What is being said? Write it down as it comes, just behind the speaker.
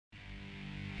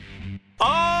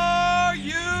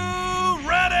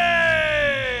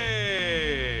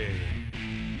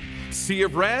Sea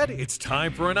of Red, it's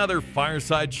time for another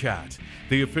Fireside Chat,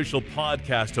 the official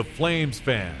podcast of Flames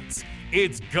fans.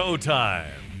 It's go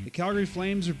time. The Calgary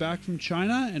Flames are back from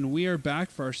China, and we are back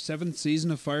for our 7th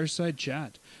season of Fireside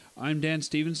Chat. I'm Dan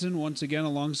Stevenson, once again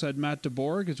alongside Matt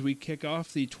DeBorg, as we kick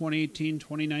off the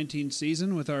 2018-2019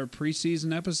 season with our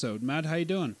preseason episode. Matt, how you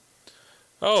doing?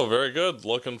 Oh, very good.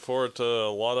 Looking forward to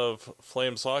a lot of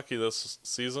Flames hockey this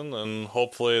season, and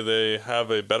hopefully they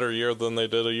have a better year than they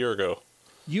did a year ago.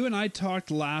 You and I talked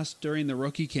last during the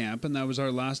rookie camp, and that was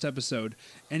our last episode.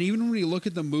 And even when you look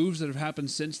at the moves that have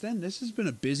happened since then, this has been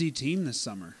a busy team this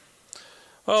summer.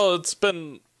 Well, it's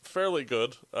been fairly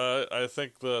good. I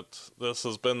think that this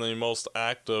has been the most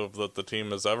active that the team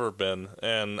has ever been.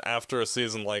 And after a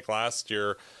season like last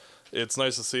year, it's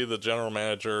nice to see the general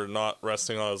manager not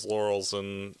resting on his laurels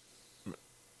and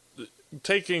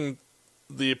taking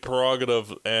the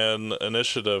prerogative and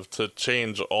initiative to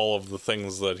change all of the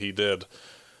things that he did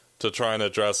to try and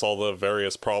address all the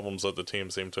various problems that the team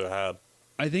seemed to have had.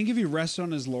 I think if he rested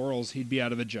on his laurels, he'd be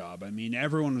out of a job. I mean,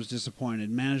 everyone was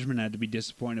disappointed. Management had to be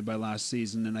disappointed by last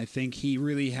season, and I think he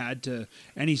really had to,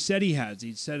 and he said he has.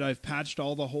 He said, I've patched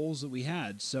all the holes that we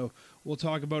had. So we'll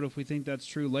talk about if we think that's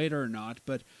true later or not,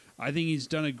 but I think he's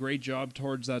done a great job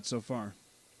towards that so far.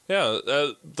 Yeah,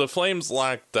 the Flames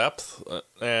lack depth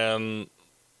and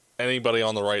anybody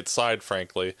on the right side,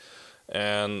 frankly.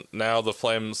 And now the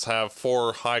Flames have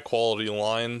 4 high-quality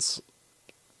lines,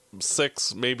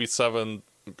 6, maybe 7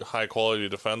 high-quality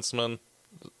defensemen,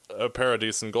 a pair of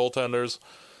decent goaltenders,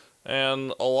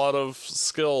 and a lot of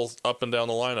skill up and down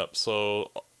the lineup.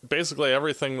 So basically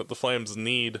everything that the Flames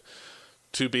need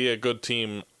to be a good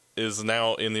team is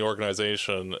now in the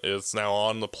organization. It's now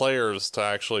on the players to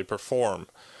actually perform.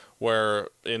 Where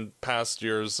in past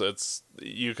years,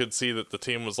 you could see that the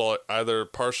team was either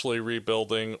partially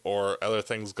rebuilding or other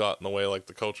things got in the way, like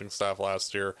the coaching staff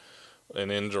last year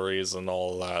and injuries and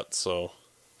all of that. So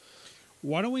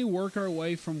why don't we work our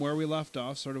way from where we left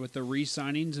off, sort of with the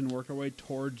re-signings, and work our way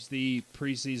towards the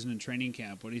preseason and training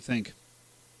camp? What do you think?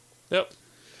 Yep.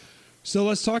 So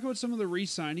let's talk about some of the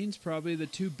re-signings. Probably the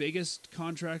 2 biggest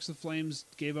contracts the Flames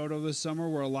gave out over the summer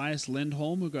were Elias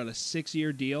Lindholm, who got a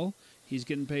 6-year deal. He's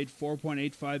getting paid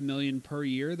 $4.85 million per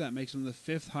year. That makes him the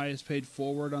 5th highest paid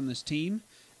forward on this team.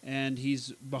 And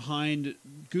he's behind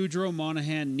Gaudreau,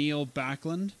 Monahan, Neal,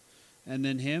 Backlund, and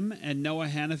then him. And Noah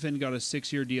Hanifin got a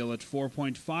 6-year deal at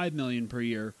 $4.5 million per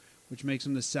year, which makes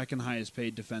him the 2nd highest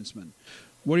paid defenseman.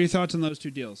 What are your thoughts on those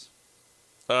 2 deals?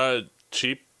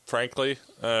 Cheap, frankly.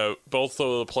 Both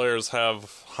of the players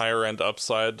have higher end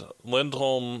upside.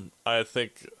 Lindholm, I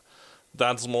think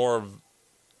that's more of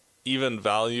even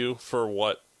value for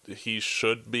what he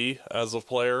should be as a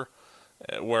player,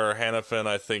 where Hanifin,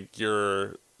 I think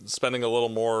you're spending a little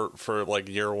more for like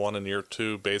year 1 and year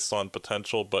 2 based on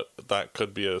potential, but that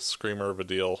could be a screamer of a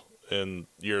deal in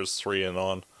years 3 and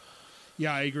on.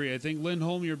 Yeah, I agree. I think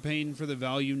Lindholm, you're paying for the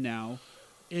value now.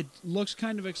 It looks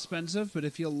kind of expensive, but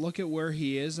if you look at where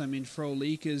he is, I mean,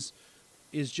 Frolik is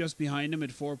just behind him at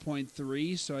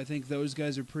 4.3, so I think those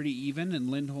guys are pretty even,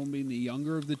 and Lindholm being the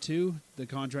younger of the 2, the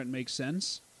contract makes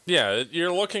sense. Yeah,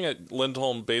 you're looking at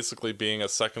Lindholm basically being a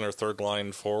 2nd or 3rd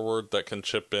line forward that can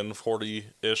chip in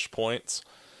 40-ish points,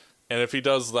 and if he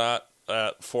does that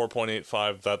at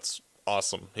 4.85, that's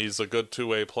awesome. He's a good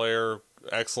 2-way player,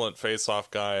 excellent face-off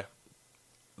guy,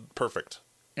 perfect.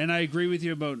 And I agree with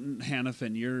you about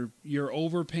Hanifin. You're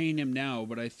overpaying him now,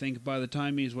 but I think by the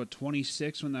time he's,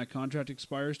 26 when that contract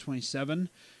expires, 27,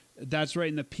 that's right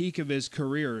in the peak of his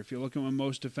career, if you look at when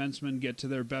most defensemen get to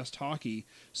their best hockey.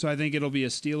 So I think it'll be a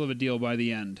steal of a deal by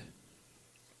the end.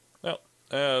 Yeah,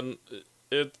 and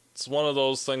it's one of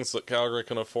those things that Calgary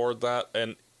can afford that,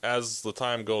 and as the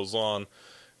time goes on,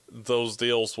 those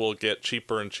deals will get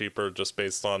cheaper and cheaper just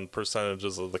based on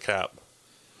percentages of the cap.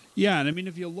 Yeah, and I mean,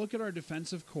 if you look at our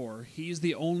defensive core, he's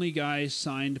the only guy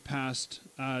signed past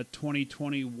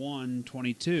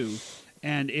 2021-22.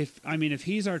 And if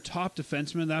he's our top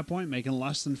defenseman at that point, making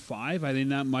less than 5, I think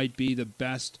that might be the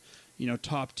best,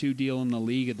 top 2 deal in the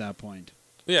league at that point.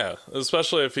 Yeah,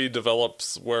 especially if he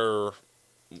develops where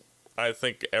I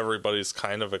think everybody's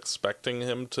kind of expecting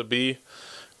him to be,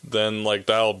 then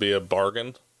that'll be a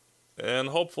bargain. And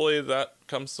hopefully that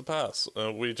comes to pass.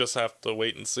 We just have to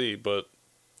wait and see, but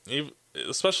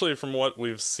especially from what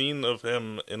we've seen of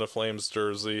him in a Flames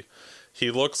jersey,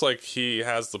 he looks like he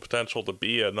has the potential to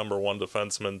be a number 1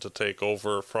 defenseman to take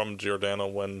over from Giordano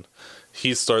when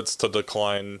he starts to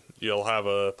decline. You'll have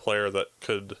a player that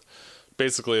could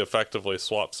basically effectively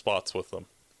swap spots with them.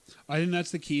 I think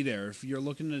that's the key there. If you're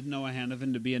looking at Noah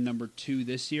Hanifin to be a number 2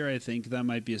 this year, I think that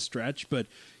might be a stretch, but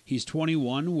he's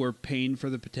 21. We're paying for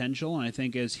the potential, and I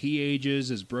think as he ages,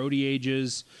 as Brody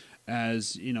ages,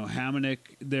 as, you know, Hamonic,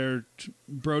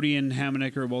 Brody and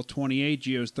Hamonic are both 28,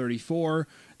 Gio's 34.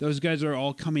 Those guys are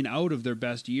all coming out of their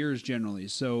best years generally.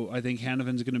 So I think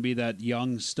Hanifin's going to be that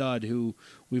young stud who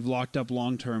we've locked up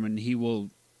long-term, and he'll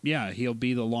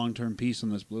be the long-term piece on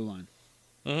this blue line.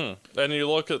 Mm-hmm. And you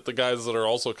look at the guys that are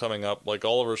also coming up, like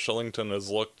Oliver Shillington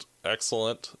has looked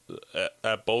excellent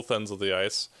at both ends of the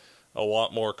ice. A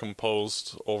lot more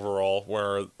composed overall,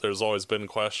 where there's always been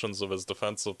questions of his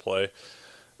defensive play.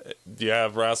 You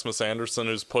have Rasmus Andersson,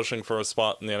 who's pushing for a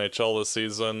spot in the NHL this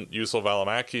season. Juuso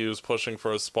Välimäki, who's pushing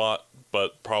for a spot,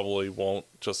 but probably won't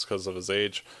just because of his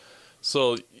age.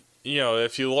 So, you know,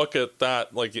 if you look at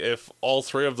that, like if all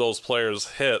three of those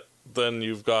players hit, then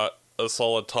you've got a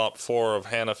solid top 4 of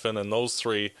Hanifin and those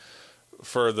three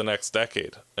for the next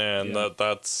decade. And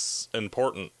that's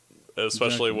important,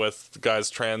 especially with guys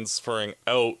transferring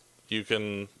out. You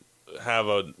can have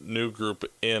a new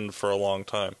group in for a long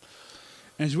time.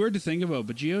 And it's weird to think about,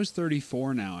 but Gio's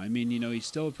 34 now. I mean, you know, he's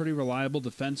still a pretty reliable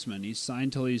defenseman. He's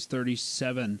signed till he's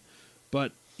 37.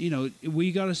 But, you know,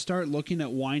 we got to start looking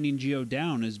at winding Gio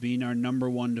down as being our number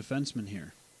 1 defenseman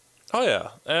here. Oh, yeah.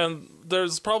 And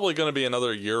there's probably going to be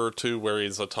another year or two where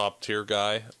he's a top-tier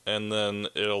guy, and then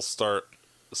it'll start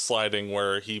sliding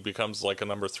where he becomes like a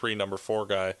number 3, number 4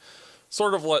 guy.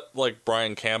 Sort of what like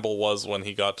Brian Campbell was when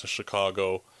he got to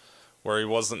Chicago, where he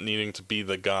wasn't needing to be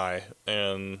the guy,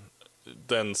 and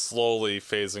then slowly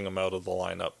phasing him out of the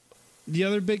lineup. The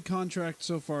other big contract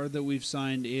so far that we've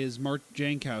signed is Mark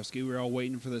Jankowski. We're all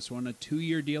waiting for this one. A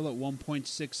 2-year deal at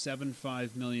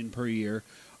 $1.675 million per year.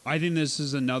 I think this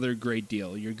is another great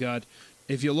deal.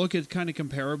 If you look at kind of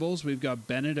comparables, we've got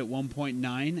Bennett at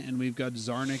 1.9 and we've got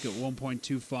Zarnik at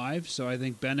 1.25. So I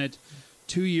think Bennett,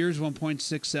 2 years,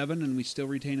 1.67, and we still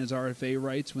retain his RFA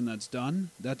rights when that's done.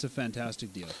 That's a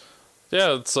fantastic deal.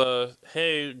 Yeah, it's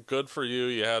hey, good for you.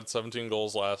 You had 17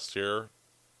 goals last year.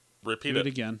 Repeat it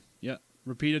again. Yeah,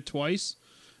 repeat it twice,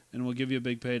 and we'll give you a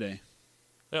big payday.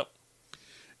 Yep.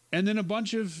 And then a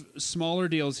bunch of smaller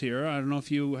deals here. I don't know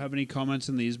if you have any comments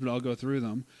on these, but I'll go through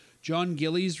them. John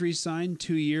Gillies re-signed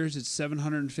 2 years at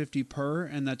 $750 per,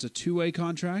 and that's a 2-way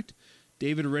contract.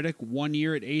 David Riddick, 1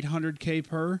 year at $800K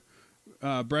per.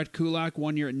 Brett Kulak,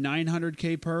 1 year at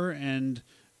 $900K per, and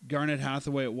Garnet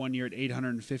Hathaway at 1 year at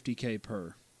 $850K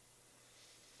per.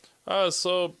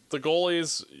 So the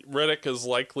goalies, Riddick is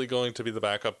likely going to be the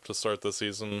backup to start the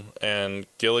season, and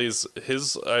Gillies,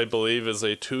 his I believe is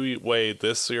a 2-way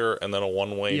this year and then a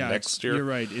 1-way next year. You're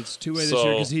right, it's 2-way this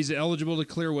year because he's eligible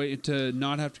to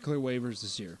not have to clear waivers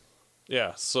this year.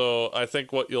 Yeah, so I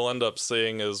think what you'll end up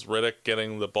seeing is Riddick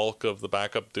getting the bulk of the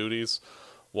backup duties,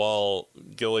 while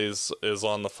Gillies is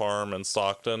on the farm in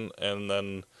Stockton, and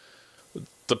then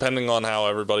depending on how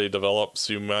everybody develops,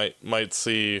 you might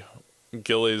see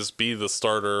Gillies be the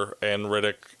starter and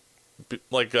Riddick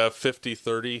like a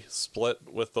 50-30 split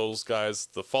with those guys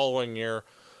the following year,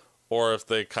 or if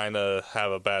they kind of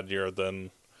have a bad year,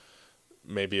 then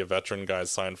maybe a veteran guy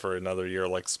signed for another year,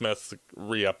 like Smith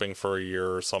re-upping for a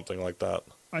year or something like that.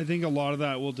 I think a lot of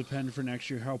that will depend for next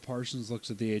year how Parsons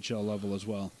looks at the HL level as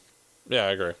well. Yeah,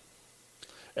 I agree.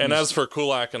 And as for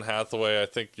Kulak and Hathaway, I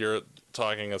think you're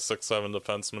talking a 6-7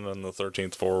 defenseman and the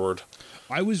 13th forward.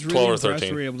 I was really impressed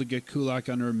we were able to get Kulak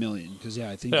under $1 million because,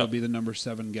 I think he'll be the number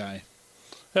 7 guy.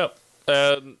 Yep.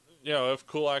 And, if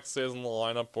Kulak stays in the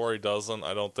lineup or he doesn't,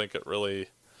 I don't think it really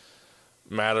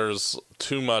matters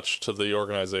too much to the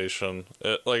organization.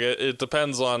 It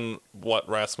depends on what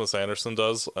Rasmus Andersson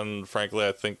does, and frankly,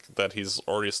 I think that he's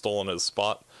already stolen his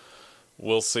spot.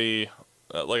 We'll see.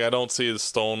 I don't see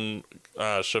Stone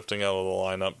shifting out of the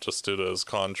lineup just due to his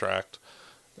contract,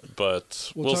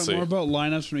 but we'll see. We'll talk more about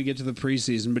lineups when we get to the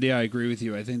preseason, but I agree with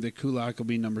you. I think that Kulak will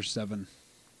be number 7.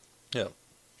 Yeah.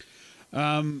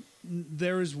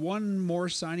 There is one more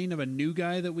signing of a new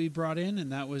guy that we brought in, and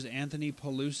that was Anthony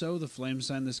Peluso. The Flames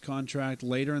signed this contract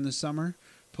later in the summer.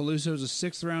 Peluso is a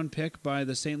 6th-round pick by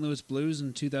the St. Louis Blues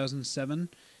in 2007.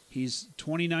 He's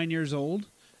 29 years old,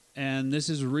 and this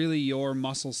is really your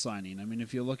muscle signing. I mean,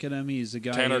 if you look at him, he's a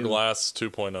guy Tanner Glass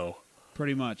 2.0.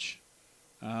 Pretty much.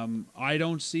 I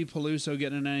don't see Peluso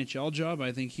getting an NHL job.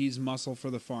 I think he's muscle for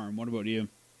the farm. What about you?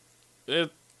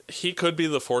 He could be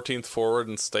the 14th forward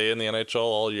and stay in the NHL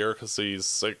all year because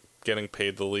he's getting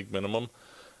paid the league minimum.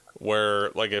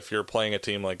 Where, if you're playing a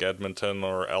team like Edmonton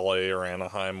or LA or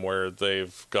Anaheim where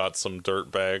they've got some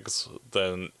dirt bags,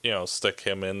 then, stick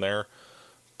him in there.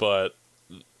 But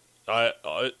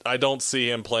I don't see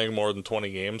him playing more than 20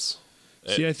 games.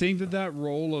 See, I think that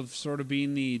role of sort of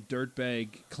being the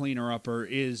dirtbag cleaner-upper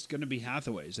is going to be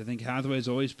Hathaway's. I think Hathaway's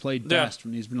always played best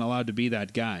when he's been allowed to be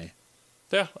that guy.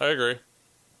 Yeah, I agree.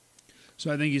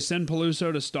 So I think you send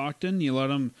Peluso to Stockton, you let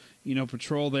him,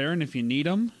 patrol there, and if you need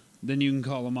him, then you can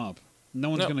call him up. No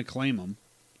one's going to claim him.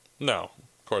 No,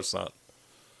 of course not.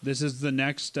 This is the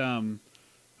next,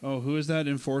 who is that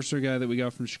enforcer guy that we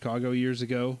got from Chicago years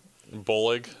ago?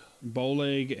 Bolig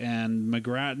and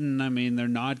McGrattan. I mean, they're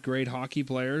not great hockey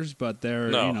players, but they're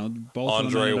both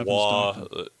Andre of them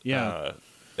Waugh,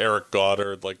 Eric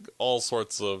Goddard, like all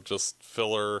sorts of just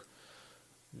filler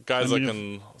guys that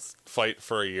can fight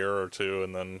for a year or two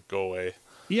and then go away.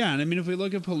 Yeah, and I mean, if we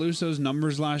look at Peluso's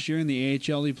numbers last year in the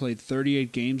AHL, he played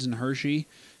 38 games in Hershey,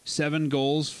 7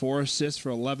 goals, 4 assists for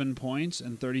 11 points,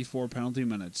 and 34 penalty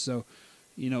minutes. So,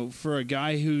 for a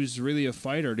guy who's really a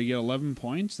fighter to get 11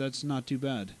 points, that's not too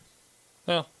bad.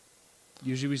 Yeah.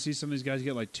 Usually we see some of these guys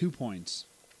get like 2 points.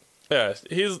 Yeah,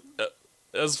 he's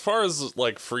as far as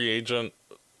like free agent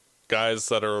guys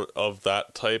that are of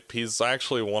that type, he's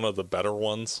actually one of the better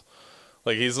ones.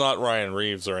 Like, he's not Ryan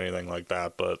Reeves or anything like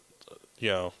that, but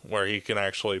where he can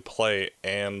actually play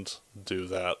and do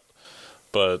that.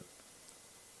 But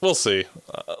we'll see.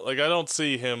 I don't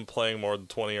see him playing more than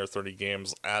 20 or 30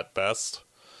 games at best,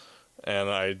 and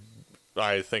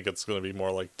I think it's going to be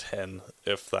more like 10,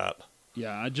 if that.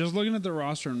 Yeah, just looking at the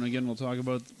roster, and again, we'll talk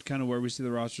about kind of where we see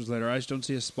the rosters later. I just don't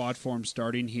see a spot for him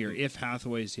starting here if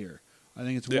Hathaway's here. I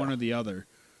think it's one or the other.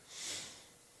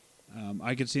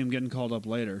 I could see him getting called up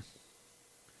later.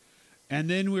 And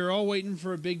then we were all waiting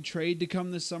for a big trade to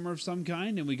come this summer of some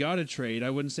kind, and we got a trade. I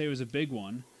wouldn't say it was a big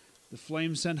one. The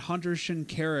Flames sent Hunter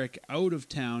Shinkaruk out of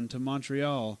town to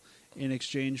Montreal in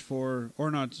exchange for,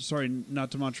 not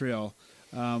to Montreal.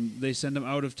 They send him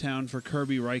out of town for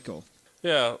Kirby Reichel.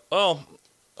 Yeah, well,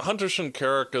 Hunter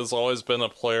Shinkaruk has always been a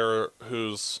player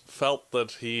who's felt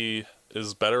that he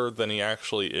is better than he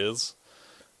actually is.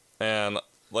 And,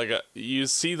 you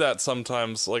see that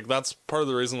sometimes. That's part of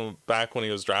the reason back when he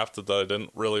was drafted that I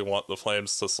didn't really want the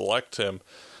Flames to select him,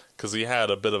 because he had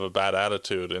a bit of a bad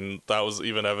attitude, and that was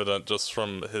even evident just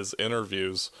from his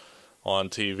interviews on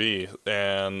TV.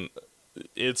 And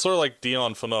it's sort of like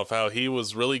Dion Phaneuf, how he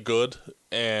was really good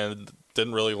and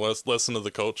didn't really listen to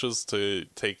the coaches to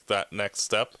take that next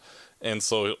step, and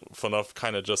so Phaneuf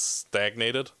kind of just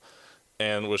stagnated.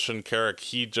 And with Shinkaruk,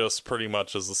 he just pretty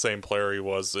much is the same player he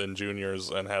was in juniors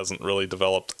and hasn't really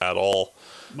developed at all.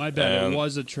 My bad, it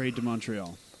was a trade to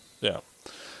Montreal. Yeah.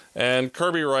 And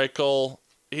Kirby Reichel,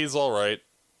 he's all right.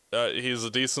 He's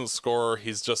a decent scorer.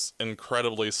 He's just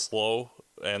incredibly slow,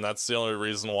 and that's the only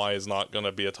reason why he's not going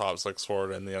to be a top 6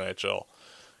 forward in the NHL.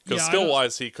 Because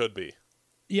skill-wise, he could be.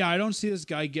 Yeah, I don't see this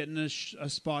guy getting a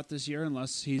spot this year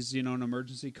unless he's, an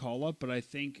emergency call-up. But I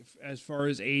think as far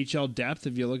as AHL depth,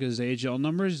 if you look at his AHL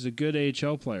numbers, he's a good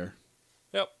AHL player.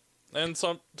 Yep. And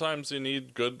sometimes you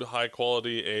need good,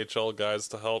 high-quality AHL guys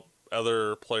to help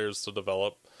other players to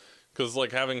develop. Because,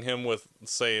 having him with,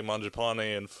 say,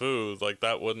 Mangiapane and Fu,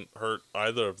 that wouldn't hurt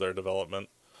either of their development.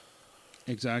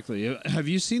 Exactly. Have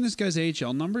you seen this guy's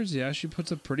AHL numbers? He actually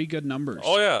puts up pretty good numbers.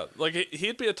 Oh, yeah.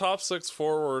 He'd be a top 6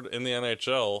 forward in the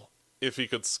NHL if he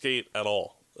could skate at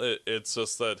all. It's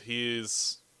just that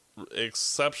he's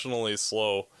exceptionally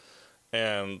slow,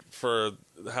 and for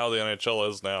how the NHL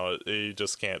is now, you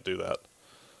just can't do that.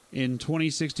 In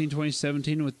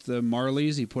 2016-2017 with the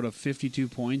Marlies, he put up 52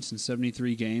 points in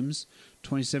 73 games.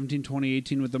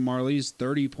 2017-2018 with the Marlies,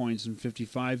 30 points in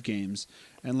 55 games.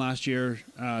 And last year,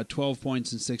 12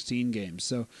 points in 16 games.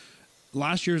 So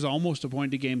last year's almost a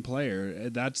point-a-game player.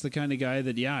 That's the kind of guy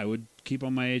that, I would keep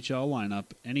on my AHL lineup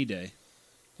any day.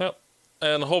 Yep.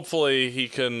 And hopefully he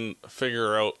can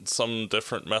figure out some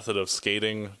different method of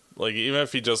skating. Even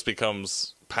if he just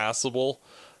becomes passable,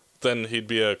 then he'd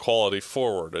be a quality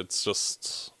forward. It's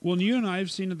just... Well, you and I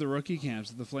have seen at the rookie camps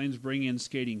that the Flames bring in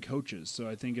skating coaches. So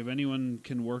I think if anyone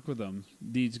can work with them,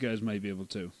 these guys might be able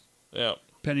to. Yeah.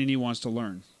 Depending he wants to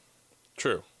learn.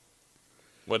 True.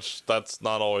 Which, that's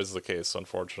not always the case,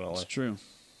 unfortunately. It's true.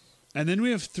 And then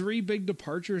we have 3 big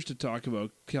departures to talk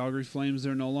about. Calgary Flames,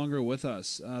 they're no longer with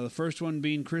us. The first one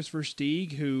being Chris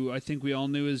Versteeg, who I think we all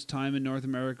knew his time in North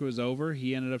America was over.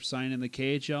 He ended up signing the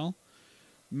KHL.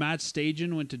 Matt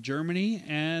Stajan went to Germany,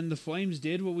 and the Flames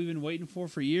did what we've been waiting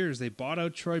for years. They bought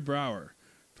out Troy Brouwer.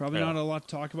 Probably not a lot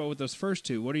to talk about with those first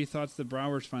 2. What are your thoughts that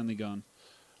Brouwer's finally gone?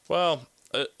 Well,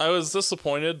 I was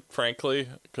disappointed, frankly,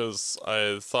 because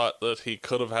I thought that he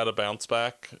could have had a bounce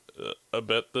back a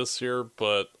bit this year,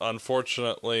 but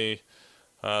unfortunately,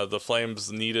 the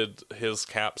Flames needed his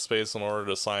cap space in order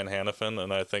to sign Hanifin,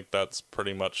 and I think that's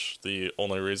pretty much the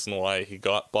only reason why he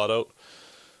got bought out.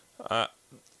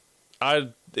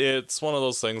 It's one of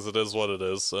those things. It is what it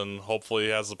is, and hopefully he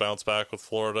has to bounce back with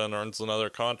Florida and earns another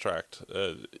contract.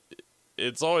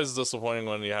 It's always disappointing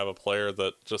when you have a player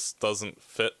that just doesn't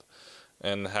fit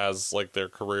and has like their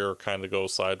career kind of go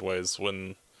sideways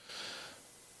when,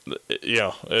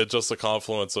 it's just a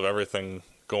confluence of everything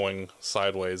going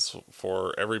sideways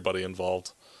for everybody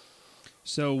involved.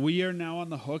 So we are now on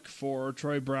the hook for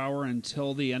Troy Brouwer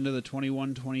until the end of the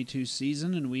 21-22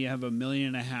 season, and we have $1.5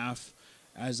 million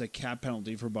as a cap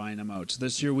penalty for buying him out. So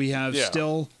this year we have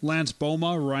still Lance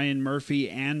Boma, Ryan Murphy,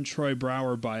 and Troy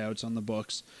Brouwer buyouts on the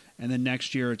books, and then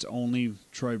next year it's only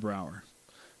Troy Brouwer.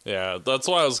 Yeah, that's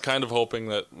why I was kind of hoping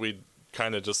that we'd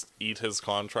kind of just eat his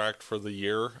contract for the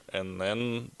year and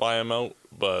then buy him out,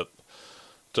 but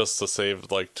just to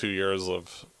save like 2 years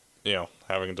of,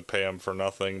 having to pay him for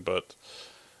nothing, but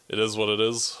it is what it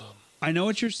is. I know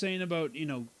what you're saying about,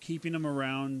 keeping him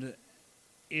around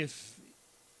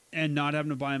and not having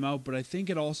to buy him out, but I think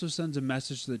it also sends a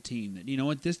message to the team that, you know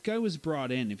what, this guy was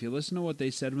brought in. If you listen to what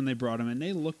they said when they brought him in,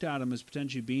 they looked at him as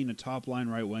potentially being a top-line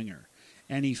right winger.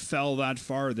 And he fell that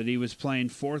far that he was playing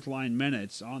fourth-line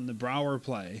minutes on the Brouwer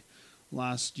play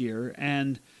last year.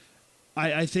 And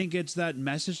I think it's that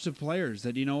message to players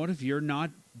that, you know what, if you're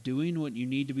not doing what you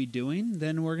need to be doing,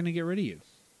 then we're going to get rid of you.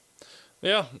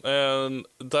 Yeah, and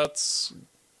that's...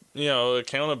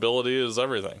 accountability is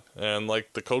everything. And,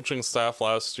 like, the coaching staff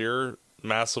last year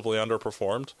massively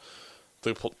underperformed.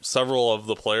 Several of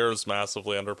the players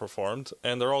massively underperformed,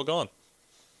 and they're all gone.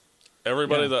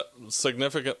 Everybody that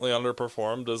significantly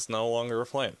underperformed is no longer a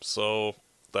Flame. So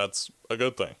that's a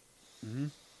good thing. Mm-hmm.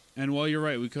 And while you're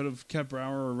right, we could have kept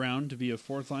Brouwer around to be a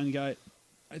fourth-line guy.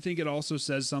 I think it also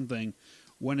says something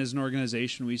when, as an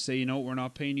organization, we say, we're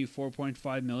not paying you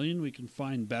 $4.5 million. We can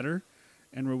find better.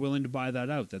 And we're willing to buy that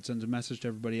out. That sends a message to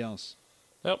everybody else.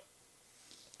 Yep.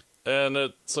 And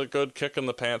it's a good kick in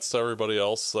the pants to everybody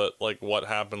else that, like, what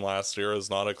happened last year is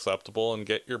not acceptable, and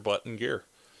get your butt in gear.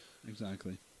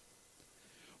 Exactly.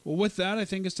 Well, with that, I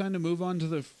think it's time to move on to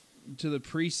the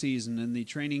preseason and the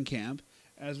training camp.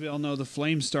 As we all know, the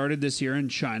Flames started this year in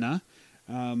China.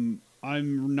 I'm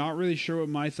not really sure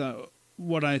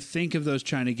what I think of those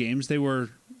China games.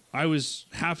 I was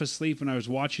half asleep when I was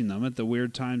watching them at the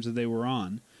weird times that they were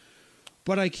on.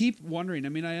 But I keep wondering,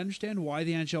 I understand why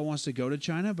the NHL wants to go to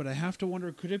China, but I have to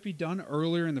wonder, could it be done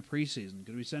earlier in the preseason?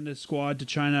 Could we send a squad to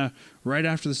China right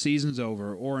after the season's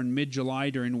over, or in mid-July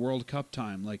during World Cup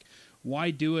time? Like,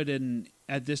 why do it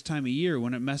at this time of year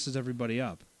when it messes everybody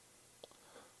up?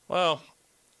 Well,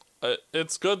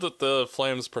 it's good that the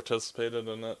Flames participated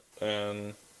in it,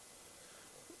 and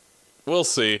we'll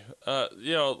see.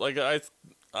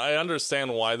 I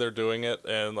understand why they're doing it,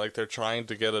 and like they're trying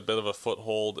to get a bit of a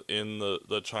foothold in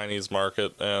the Chinese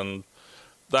market, and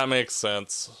that makes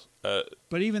sense.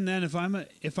 But even then, if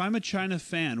I'm a China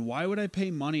fan, why would I pay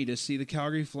money to see the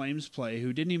Calgary Flames play,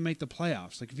 who didn't even make the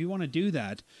playoffs? Like, if you want to do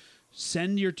that,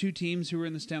 send your two teams who are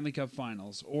in the Stanley Cup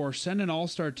Finals, or send an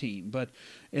all-star team. But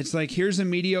it's like, here's a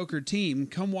mediocre team.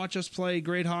 Come watch us play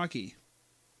great hockey.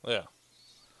 Yeah.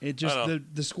 It just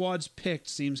the squads picked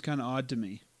seems kind of odd to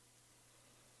me.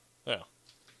 Yeah.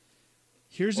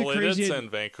 Here's a crazy. They did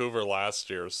send Vancouver last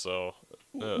year, so.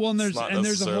 And there's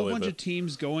a whole bunch of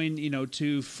teams going,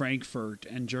 to Frankfurt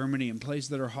and Germany and places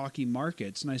that are hockey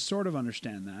markets, and I sort of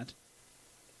understand that.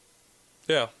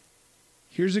 Yeah.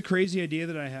 Here's a crazy idea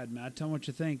that I had, Matt. Tell me what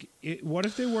you think. What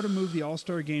if they were to move the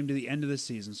All-Star game to the end of the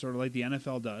season, sort of like the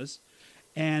NFL does,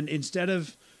 and instead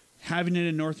of having it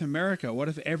in North America, what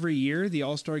if every year the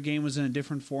All-Star game was in a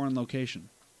different foreign location?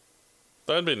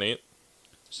 That'd be neat.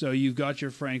 So you've got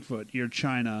your Frankfurt, your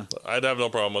China. I'd have no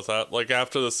problem with that. Like,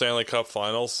 after the Stanley Cup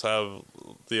Finals, have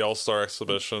the All-Star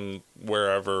exhibition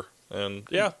wherever. And,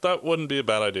 yeah, that wouldn't be a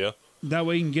bad idea. That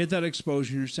way you can get that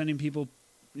exposure. You're sending people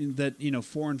that,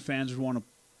 foreign fans would want to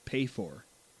pay for.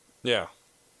 Yeah.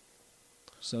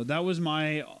 So that was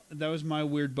my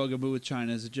weird bugaboo with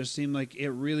China, is it just seemed like it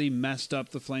really messed up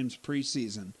the Flames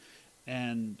preseason.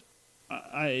 And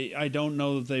I don't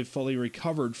know that they've fully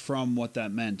recovered from what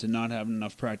that meant and not having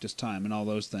enough practice time and all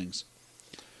those things.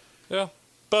 Yeah,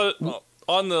 but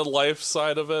on the life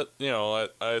side of it,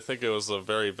 I think it was a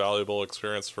very valuable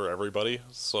experience for everybody.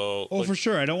 So, for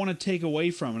sure. I don't want to take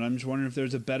away from it. I'm just wondering if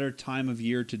there's a better time of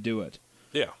year to do it.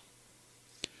 Yeah.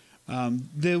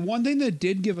 The one thing that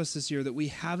did give us this year that we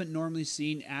haven't normally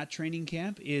seen at training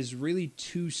camp is really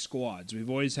two squads. We've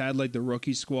always had like the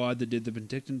rookie squad that did the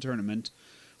Penticton tournament.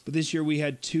 But this year we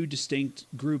had two distinct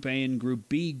Group A and Group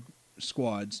B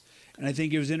squads. And I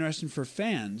think it was interesting for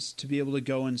fans to be able to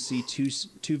go and see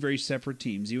two very separate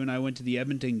teams. You and I went to the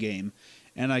Edmonton game,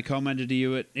 and I commented to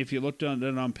you, if you looked at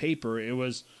it on paper, it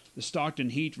was the Stockton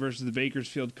Heat versus the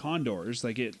Bakersfield Condors.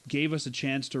 Like, it gave us a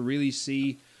chance to really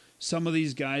see some of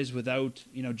these guys without,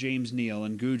 James Neal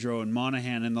and Goudreau and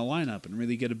Monahan in the lineup and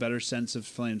really get a better sense of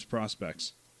Flames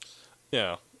prospects.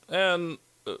 Yeah, and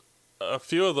a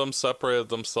few of them separated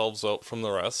themselves out from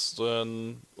the rest,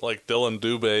 and like Dylan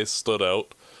Dubé stood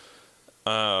out.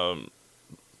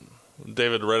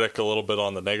 David Riddick a little bit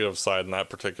on the negative side in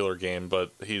that particular game,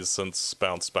 but he's since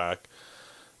bounced back.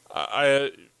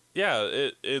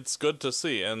 It's good to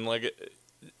see, and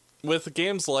with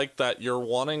games like that, you're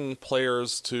wanting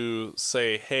players to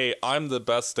say, "Hey, I'm the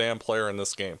best damn player in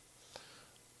this game,"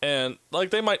 and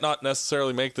they might not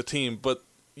necessarily make the team, but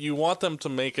you want them to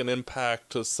make an impact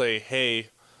to say, "Hey,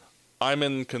 I'm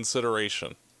in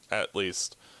consideration," at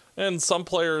least. And some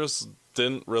players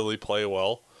didn't really play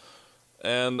well,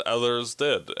 and others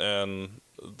did, and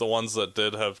the ones that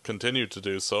did have continued to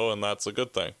do so, and that's a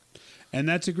good thing. And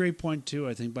that's a great point, too.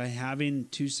 I think by having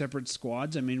two separate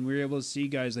squads, we were able to see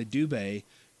guys like Dubé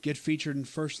get featured in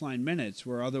first-line minutes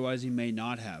where otherwise he may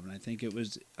not have. And I think it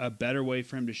was a better way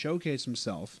for him to showcase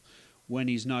himself when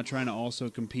he's not trying to also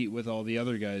compete with all the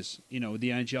other guys, the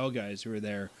NHL guys who are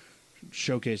there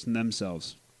showcasing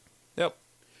themselves. Yep.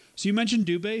 So you mentioned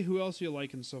Dubé. Who else are you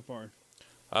liking so far?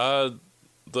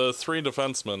 The three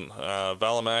defensemen,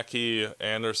 Valimaki,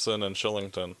 Anderson, and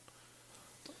Shillington.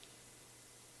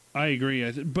 I agree.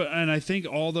 I think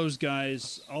all those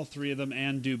guys, all three of them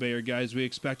and Dubé are guys we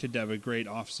expected to have a great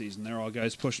offseason. They're all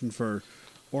guys pushing for,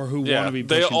 or who want to be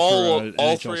pushing for an all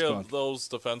NHL three spot. of those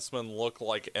defensemen look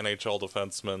like NHL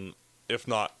defensemen, if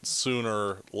not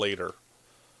sooner, later.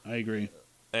 I agree.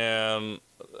 And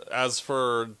as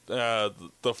for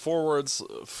the forwards,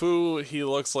 Fu, he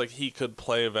looks like he could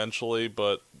play eventually,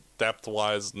 but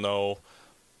depth-wise, no.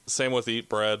 Same with Eat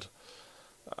Bread.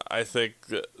 I think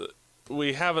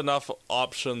we have enough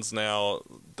options now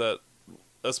that,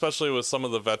 especially with some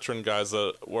of the veteran guys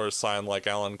that were signed, like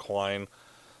Alan Quine,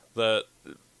 that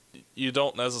you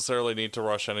don't necessarily need to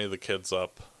rush any of the kids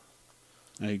up.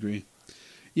 I agree.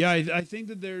 Yeah, I think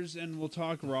that there's, and we'll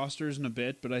talk rosters in a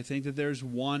bit, but I think that there's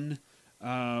one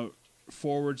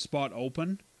forward spot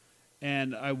open,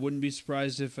 and I wouldn't be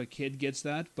surprised if a kid gets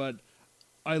that, but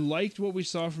I liked what we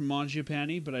saw from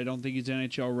Mangiapane, but I don't think he's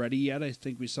NHL ready yet. I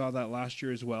think we saw that last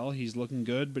year as well. He's looking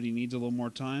good, but he needs a little more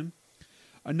time.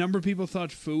 A number of people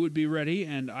thought Fu would be ready,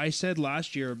 and I said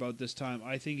last year about this time,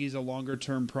 I think he's a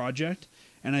longer-term project,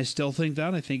 and I still think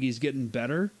that. I think he's getting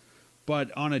better,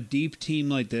 but on a deep team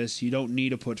like this, you don't need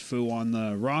to put Fu on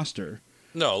the roster.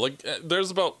 No,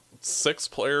 there's about 6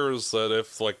 players that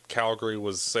if, Calgary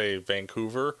was, say,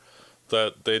 Vancouver,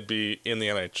 that they'd be in the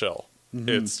NHL. Mm-hmm.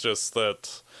 It's just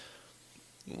that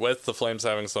with the Flames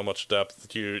having so much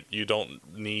depth, you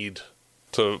don't need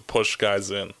to push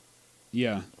guys in.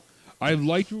 Yeah. I've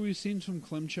liked what we've seen from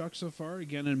Klimchuk so far.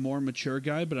 Again, a more mature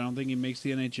guy, but I don't think he makes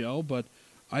the NHL. But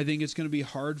I think it's going to be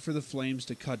hard for the Flames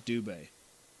to cut Dubé.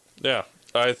 Yeah.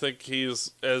 I think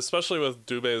he's, especially with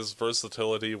Dubé's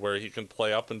versatility where he can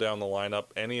play up and down the lineup,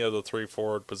 any of the 3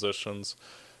 forward positions,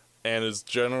 and is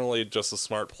generally just a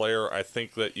smart player. I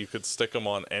think that you could stick him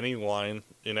on any line,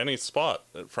 in any spot,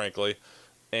 frankly,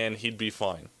 and he'd be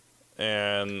fine.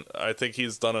 And I think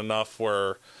he's done enough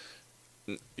where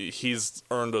he's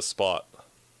earned a spot.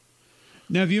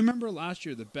 Now, if you remember last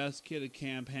year, the best kid at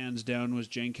camp, hands down, was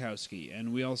Jankowski,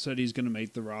 and we all said he's going to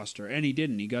make the roster, and he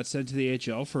didn't. He got sent to the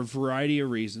AHL for a variety of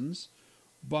reasons.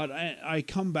 But I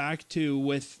come back to,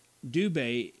 with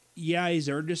Dubé, yeah, he's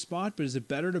earned a spot, but is it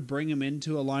better to bring him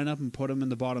into a lineup and put him in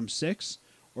the bottom 6,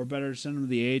 or better to send him to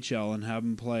the AHL and have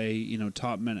him play,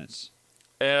 top minutes?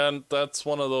 And that's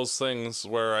one of those things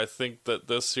where I think that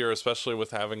this year, especially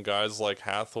with having guys like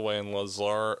Hathaway and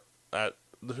Lazar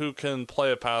who can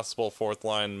play a passable 4th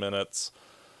line minutes,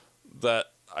 that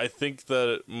I think that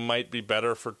it might be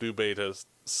better for Dubé to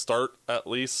start at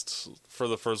least for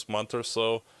the first month or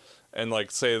so. And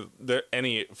say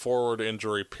any forward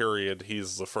injury period,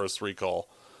 he's the first recall.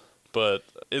 But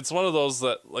it's one of those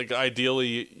that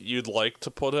ideally you'd like to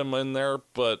put him in there,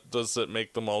 but does it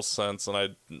make the most sense?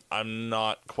 And I'm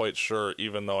not quite sure,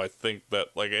 even though I think that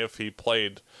if he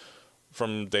played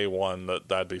from day one,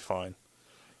 that'd be fine.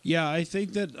 Yeah, I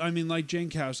think that, like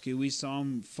Jankowski, we saw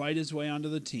him fight his way onto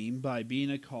the team by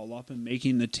being a call-up and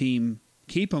making the team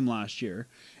keep him last year.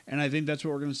 And I think that's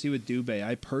what we're going to see with Dubé.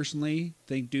 I personally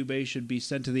think Dubé should be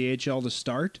sent to the AHL to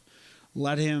start.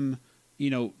 Let him,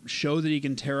 show that he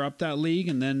can tear up that league.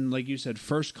 And then, like you said,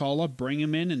 first call-up, bring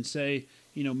him in and say,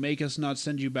 make us not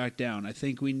send you back down. I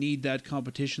think we need that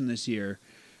competition this year.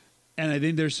 And I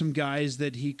think there's some guys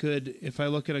that he could, if I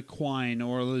look at a Quine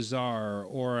or a Lazar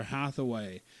or a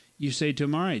Hathaway, you say to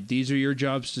him, all right, these are your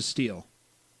jobs to steal.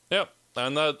 Yep.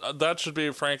 And that should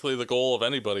be, frankly, the goal of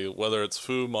anybody, whether it's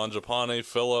Fu, Mangiapane,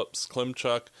 Phillips,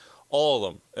 Klimchuk, all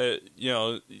of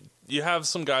them. You have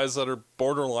some guys that are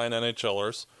borderline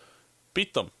NHLers.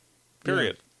 Beat them.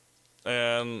 Period.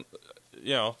 Yeah. And,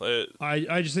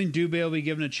 I just think Dubé will be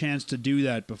given a chance to do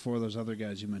that before those other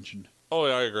guys you mentioned. Oh,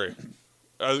 yeah, I agree.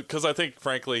 Because I think,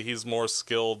 frankly, he's more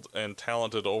skilled and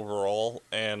talented overall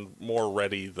and more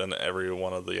ready than every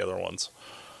one of the other ones.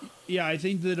 Yeah, I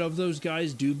think that of those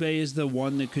guys, Dubé is the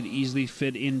one that could easily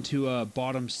fit into a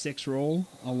bottom six role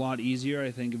a lot easier.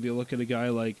 I think if you look at a guy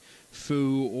like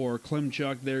Fu or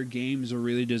Klimchuk, their games are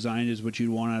really designed as what you'd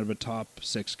want out of a top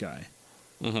six guy.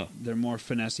 Mm-hmm. They're more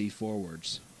finessey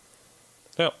forwards.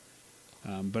 Yep.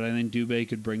 But I think Dubé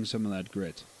could bring some of that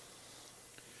grit.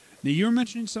 Now, you were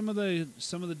mentioning some of the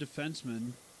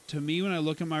defensemen. To me, when I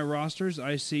look at my rosters,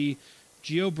 I see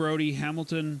Gio Brody,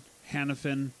 Hamilton,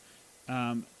 Hanifin,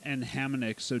 and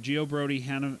Hamonic. So Gio Brody,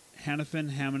 Hanifin,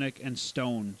 Hamonic, and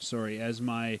Stone, as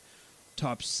my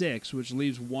top six, which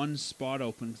leaves one spot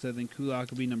open because I think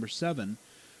Kulak will be number 7.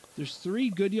 There's 3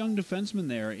 good young defensemen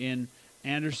there in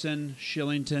Anderson,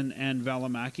 Shillington, and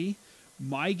Valimaki.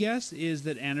 My guess is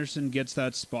that Anderson gets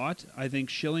that spot. I think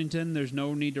Shillington, there's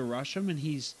no need to rush him, and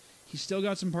he's still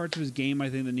got some parts of his game I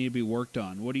think that need to be worked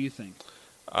on. What do you think?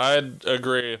 I'd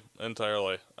agree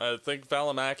entirely. I think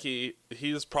Valimaki,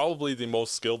 he's probably the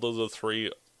most skilled of the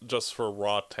 3 just for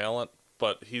raw talent,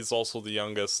 but he's also the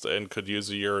youngest and could use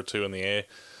a year or 2 in the A.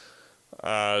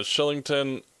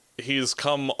 Shillington, he's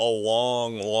come a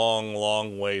long, long,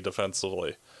 long way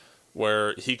defensively,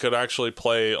 where he could actually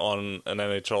play on an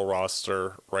NHL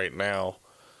roster right now.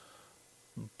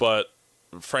 But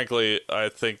frankly, I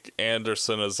think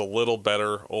Anderson is a little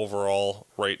better overall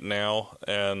right now,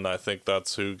 and I think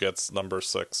that's who gets number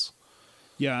 6.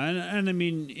 Yeah, and I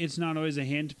mean, it's not always a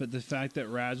hint, but the fact that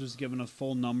Raz was given a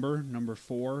full number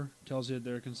 4, tells you that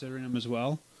they're considering him as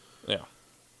well. Yeah.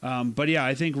 But yeah,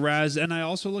 I think Raz, and I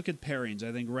also look at pairings.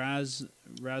 I think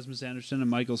Rasmus Anderson and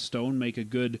Michael Stone make a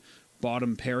good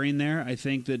bottom pairing there. I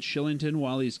think that Shillington,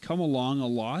 while he's come along a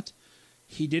lot,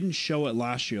 he didn't show it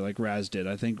last year like Raz did.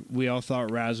 I think we all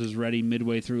thought Raz was ready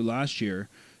midway through last year.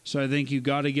 So I think you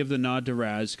got to give the nod to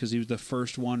Raz because he was the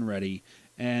first one ready.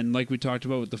 And like we talked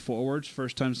about with the forwards,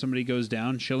 first time somebody goes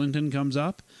down, Shillington comes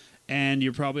up. And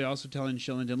you're probably also telling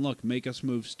Shillington, look, make us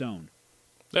move Stone.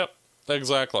 Yep,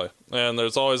 exactly. And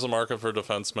there's always a market for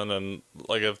defensemen. And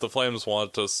like if the Flames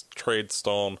want to trade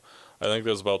Stone, I think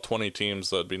there's about 20 teams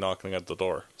that'd be knocking at the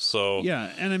door. So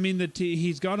yeah, and I mean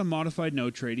he's got a modified no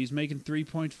trade. He's making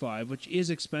 3.5, which is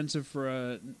expensive for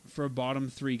a bottom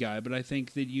 3 guy. But I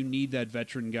think that you need that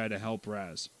veteran guy to help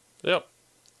Raz. Yep,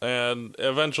 and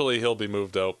eventually he'll be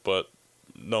moved out, but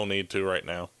no need to right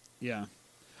now. Yeah,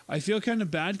 I feel kind of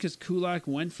bad because Kulak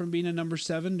went from being a number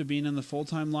 7 to being in the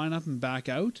full-time lineup and back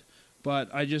out.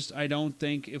 But I don't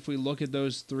think if we look at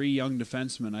those 3 young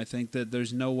defensemen, I think that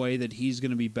there's no way that he's going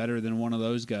to be better than one of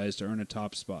those guys to earn a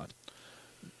top spot.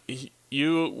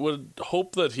 You would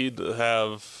hope that he'd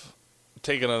have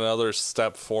taken another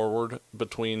step forward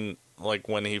between like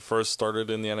when he first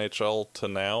started in the NHL to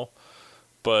now,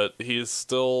 but he's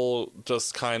still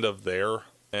just kind of there,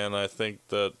 and I think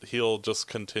that he'll just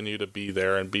continue to be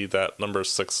there and be that number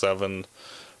 6-7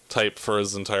 type for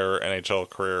his entire NHL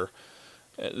career.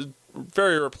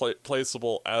 Very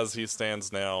replaceable as he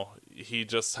stands now. He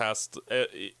just has to,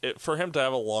 for him to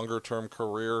have a longer term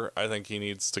career, I think he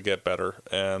needs to get better,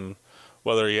 and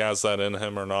whether he has that in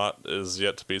him or not is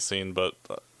yet to be seen, but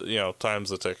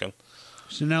time's a ticking.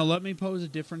 So now let me pose a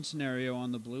different scenario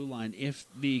on the blue line. If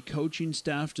the coaching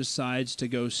staff decides to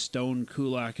go Stone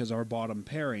Kulak as our bottom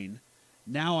pairing,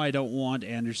 now I don't want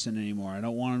Anderson anymore. I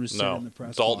don't want him to sit in the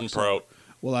press Dalton box. Prout.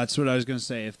 Well, that's what I was going to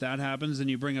say. If that happens, then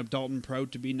you bring up Dalton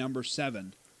Prout to be number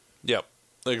 7. Yep,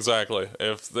 exactly.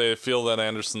 If they feel that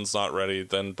Anderson's not ready,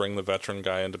 then bring the veteran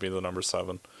guy in to be the number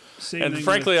 7. And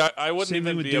frankly, I wouldn't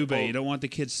even be Dubé. You don't want the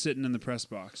kids sitting in the press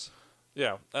box.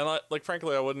 Yeah, and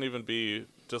frankly, I wouldn't even be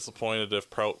disappointed if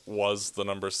Prout was the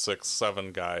number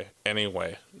 6-7 guy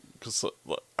anyway. Because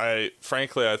I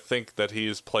think that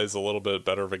he plays a little bit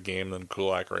better of a game than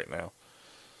Kulak right now.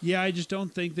 Yeah, I just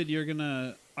don't think that you're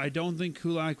gonna. I don't think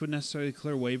Kulak would necessarily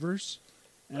clear waivers,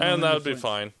 and that would be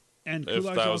fine. And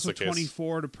Kulak's also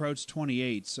 24 to Prout's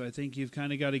 28, so I think you've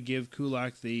kind of got to give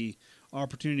Kulak the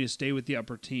opportunity to stay with the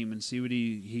upper team and see what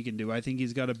he can do. I think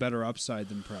he's got a better upside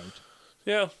than Prout.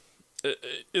 Yeah,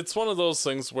 it's one of those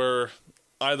things where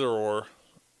either or.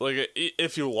 Like,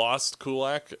 if you lost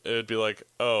Kulak, it'd be like,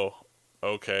 oh,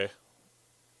 okay.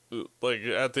 Like,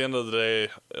 at the end of the day,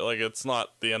 like, it's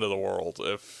not the end of the world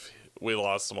if we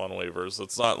lost him on waivers.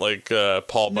 It's not like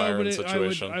Paul Byron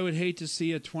situation. I would hate to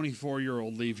see a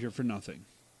 24-year-old leave here for nothing.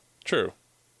 True.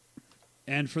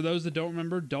 And for those that don't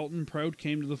remember, Dalton Prout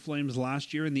came to the Flames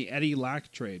last year in the Eddie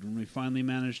Lack trade when we finally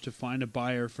managed to find a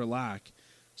buyer for Lack,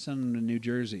 sent him to New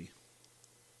Jersey,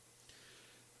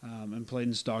 and played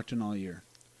in Stockton all year.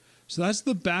 So that's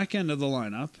the back end of the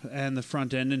lineup and the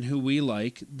front end and who we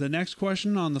like. The next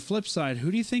question on the flip side,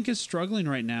 who do you think is struggling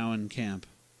right now in camp?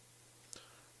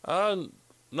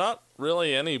 Not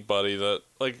really anybody. That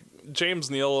like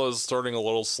James Neal is starting a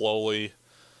little slowly.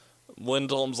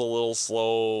 Lindholm's a little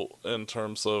slow in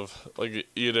terms of, like,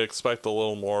 you'd expect a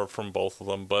little more from both of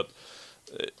them, but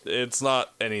it's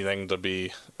not anything to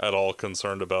be at all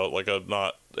concerned about.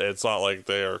 It's not like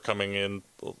they are coming in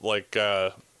like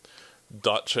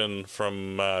Dutchin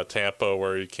from Tampa,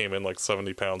 where he came in like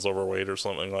 70 pounds overweight or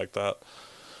something like that.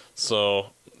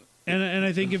 So, and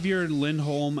I think if you're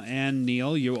Lindholm and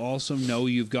Neal, you also know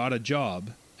you've got a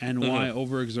job. And why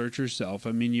overexert yourself?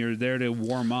 I mean, you're there to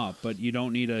warm up, but you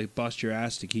don't need to bust your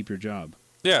ass to keep your job.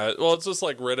 Yeah, well, it's just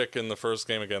like Riddick in the first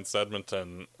game against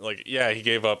Edmonton. Like, yeah, he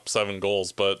gave up 7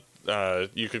 goals, but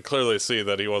you could clearly see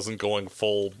that he wasn't going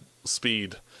full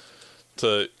speed.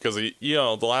 Because,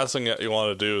 the last thing that you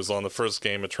want to do is on the first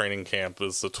game of training camp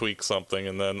is to tweak something,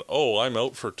 and then, I'm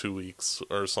out for 2 weeks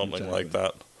or something like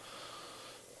that.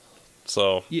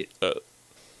 So,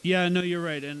 yeah, no, you're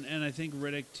right. And I think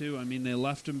Riddick, too. I mean, they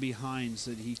left him behind so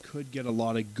that he could get a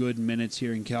lot of good minutes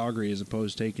here in Calgary as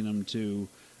opposed to taking him to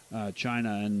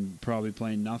China and probably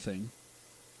playing nothing.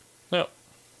 Yeah.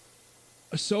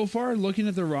 So far, looking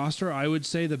at the roster, I would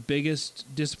say the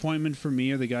biggest disappointment for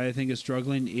me, or the guy I think is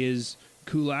struggling, is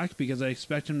Kulak, because I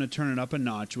expect him to turn it up a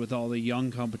notch with all the young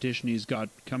competition he's got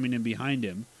coming in behind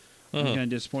him. I'm kind of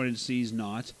disappointed to see he's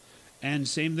not. And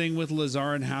same thing with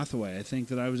Lazar and Hathaway. I think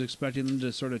that I was expecting them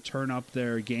to sort of turn up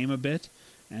their game a bit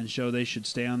and show they should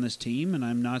stay on this team, and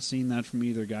I'm not seeing that from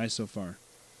either guy so far.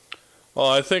 Well,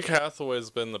 I think Hathaway's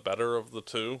been the better of the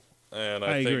two, and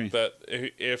I think that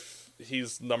if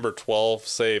he's number 12,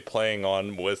 say, playing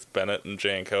on with Bennett and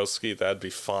Jankowski, that'd be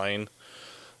fine.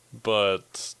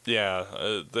 But,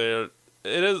 yeah,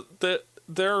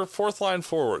 they're fourth-line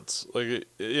forwards, like,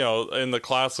 in the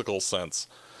classical sense.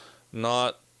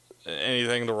 Not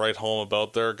anything to write home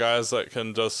about. There are guys that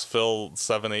can just fill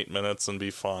 7-8 minutes and be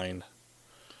fine.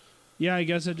 Yeah, I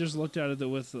guess I just looked at it that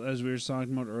with, as we were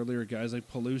talking about earlier, guys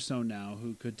like Peluso now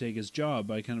who could take his job.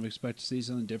 I kind of expect to see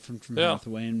something different from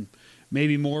Hathaway and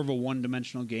maybe more of a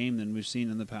one-dimensional game than we've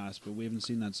seen in the past, but we haven't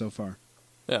seen that so far.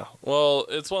 Yeah, well,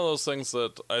 it's one of those things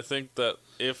that I think that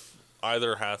if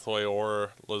either Hathaway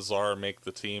or Lazar make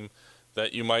the team,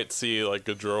 that you might see like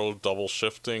Gaudreau double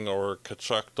shifting or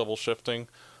Tkachuk double shifting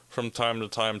from time to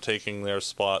time, taking their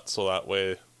spot, so that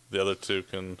way the other two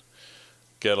can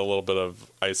get a little bit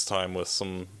of ice time with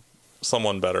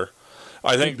someone better.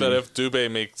 I think that if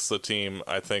Dubé makes the team,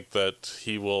 I think that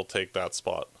he will take that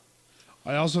spot.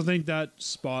 I also think that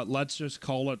spot, let's just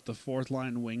call it the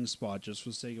fourth-line wing spot, just for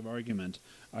the sake of argument,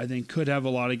 I think could have a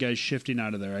lot of guys shifting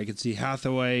out of there. I could see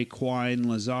Hathaway, Quine,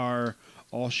 Lazar,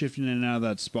 all shifting in and out of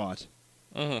that spot.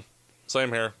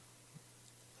 Same here.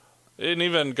 And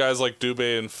even guys like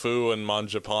Dubé and Fu and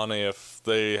Mangiapane, if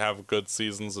they have good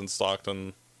seasons in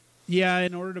Stockton. Yeah,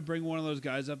 in order to bring one of those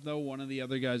guys up, though, one of the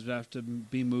other guys would have to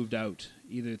be moved out,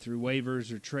 either through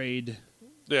waivers or trade.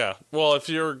 Yeah, well, if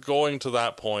you're going to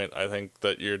that point, I think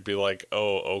that you'd be like,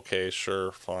 oh, okay,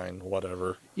 sure, fine,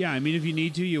 whatever. Yeah, I mean, if you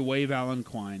need to, you waive Alan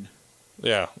Quine.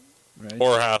 Yeah. Right?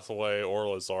 Or Hathaway or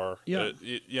Lazar. Yeah.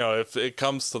 If it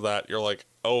comes to that, you're like,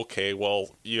 okay, well,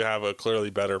 you have a clearly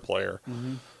better player.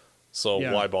 So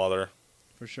why bother?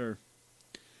 For sure.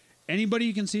 Anybody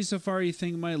you can see so far you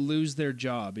think might lose their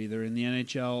job, either in the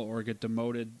NHL or get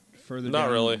demoted further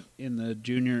down in the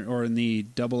junior or in the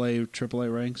AA,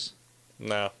 AAA ranks?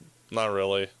 Nah, not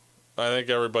really. I think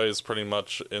everybody's pretty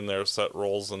much in their set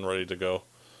roles and ready to go.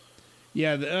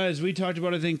 Yeah, as we talked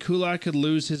about, I think Kulak could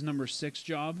lose his number 6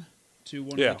 job to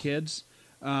one of the kids.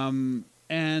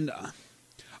 And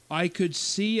I could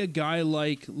see a guy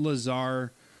like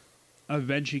Lazar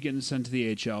eventually getting sent to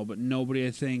the AHL, but nobody,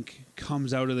 I think,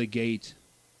 comes out of the gate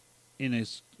in a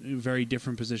very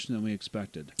different position than we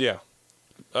expected. Yeah,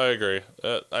 I agree.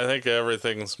 I think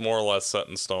everything's more or less set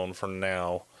in stone for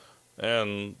now,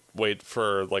 and wait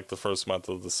for like the first month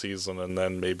of the season and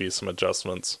then maybe some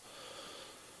adjustments.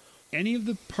 Any of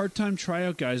the part-time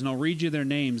tryout guys, and I'll read you their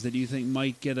names, that you think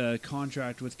might get a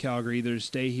contract with Calgary, either to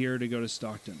stay here or to go to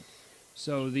Stockton.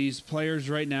 So these players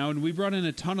right now, and we brought in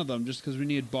a ton of them just because we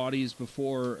needed bodies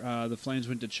before the Flames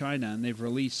went to China, and they've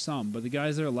released some. But the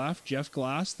guys that are left, Jeff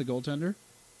Glass, the goaltender.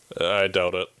 I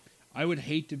doubt it. I would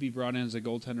hate to be brought in as a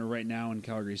goaltender right now in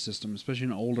Calgary's system, especially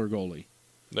an older goalie.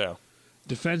 Yeah.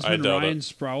 Defenseman Ryan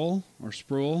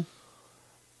Sproul.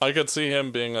 I could see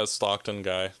him being a Stockton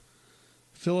guy.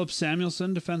 Philip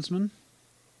Samuelson, defenseman.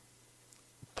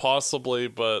 Possibly,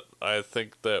 but I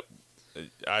think that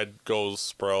I'd go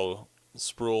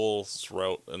Sproul's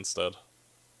route instead.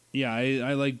 Yeah,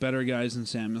 I like better guys than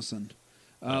Samuelson.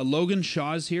 Logan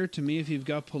Shaw's here. To me, if you've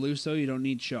got Peluso, you don't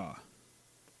need Shaw.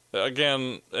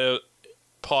 Again,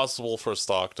 possible for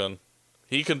Stockton.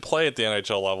 He can play at the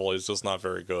NHL level. He's just not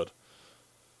very good.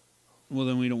 Well,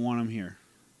 then we don't want him here.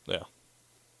 Yeah.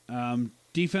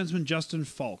 Defenseman Justin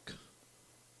Falk.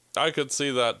 I could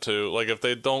see that too. Like if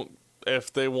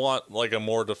they want like a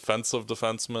more defensive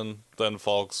defenseman, then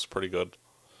Falk's pretty good.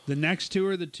 The next two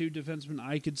are the two defensemen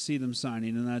I could see them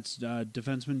signing, and that's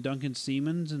defenseman Duncan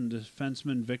Siemens and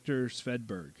defenseman Victor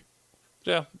Svedberg.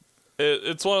 Yeah.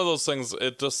 It's one of those things,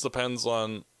 it just depends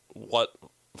on what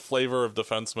flavor of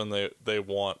defenseman they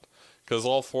want. Because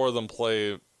all four of them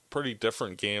play pretty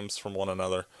different games from one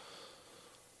another.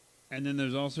 And then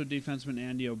there's also defenseman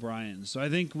Andy O'Brien. So I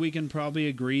think we can probably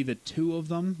agree that two of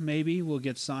them maybe will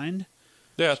get signed.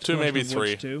 Yeah, two, maybe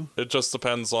three. Two. It just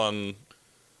depends on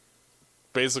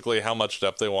basically how much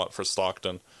depth they want for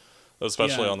Stockton,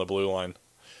 especially on the blue line.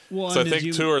 Well, so I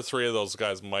think two or three of those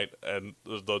guys might, and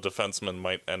the defensemen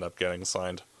might end up getting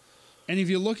signed. And if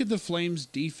you look at the Flames'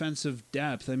 defensive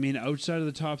depth, I mean, outside of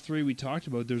the top three we talked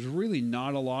about, there's really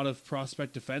not a lot of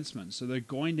prospect defensemen. So they're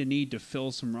going to need to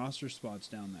fill some roster spots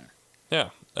down there. Yeah,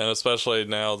 and especially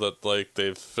now that like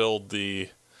they've filled the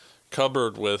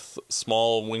cupboard with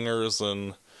small wingers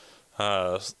and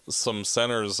some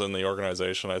centers in the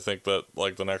organization, I think that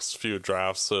like the next few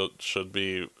drafts it should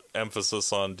be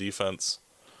emphasis on defense.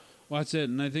 Well, that's it,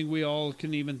 and I think we all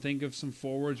can even think of some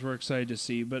forwards we're excited to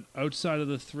see, but outside of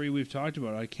the three we've talked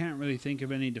about, I can't really think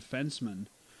of any defensemen.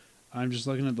 I'm just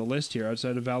looking at the list here,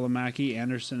 outside of Valimaki,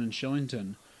 Anderson, and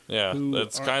Shillington. Yeah,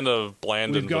 it's kind of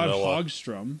bland and vanilla. We've got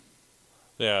Hogstrom.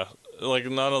 Yeah, like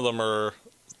none of them are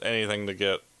anything to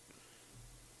get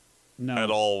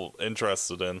at all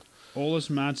interested in. Olis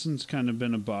Mattsson's kind of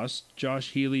been a bust.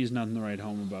 Josh Healy's nothing to write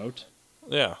home about.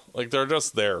 Yeah, like they're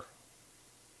just there,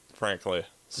 frankly.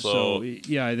 So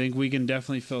yeah, I think we can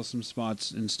definitely fill some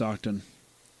spots in Stockton.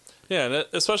 Yeah, and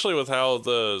especially with how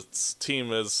the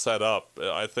team is set up,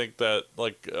 I think that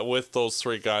like with those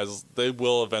three guys, they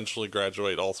will eventually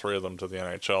graduate all three of them to the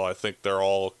NHL. I think they're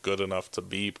all good enough to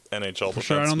be NHL defensemen.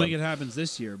 Sure, I don't think it happens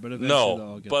this year, but eventually they'll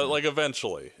all get there. Like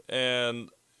eventually, and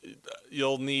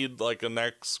you'll need like a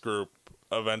next group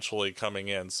eventually coming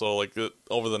in. So like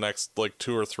over the next like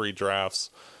 2 or 3 drafts,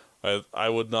 I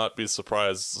would not be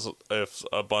surprised if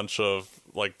a bunch of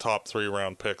like top 3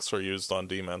 round picks are used on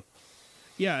D-men.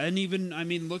 Yeah, and even, I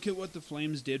mean, look at what the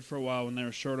Flames did for a while when they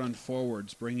were short on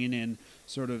forwards, bringing in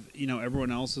sort of,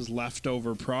 everyone else's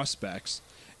leftover prospects.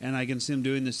 And I can see them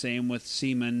doing the same with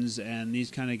Siemens and these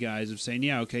kind of guys of saying,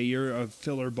 yeah, okay, you're a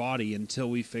filler body until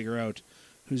we figure out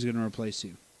who's going to replace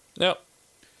you. Yep.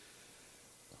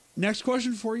 Next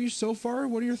question for you so far.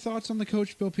 What are your thoughts on the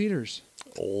coach, Bill Peters?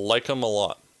 Like him a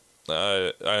lot.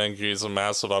 I think he's a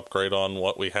massive upgrade on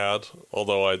what we had,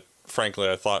 although I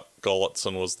thought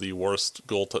Gulletson was the worst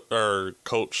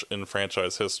coach in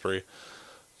franchise history.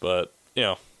 But,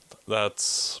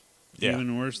 that's... Yeah.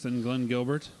 Even worse than Glenn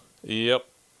Gilbert? Yep.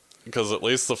 Because at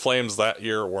least the Flames that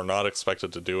year were not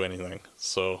expected to do anything.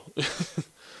 So,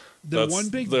 that's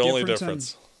the only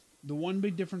difference. The one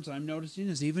big difference I'm noticing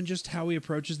is even just how he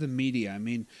approaches the media. I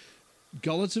mean,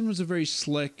 Gulletson was a very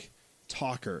slick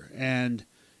talker, and...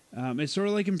 it's sort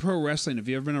of like in pro wrestling. If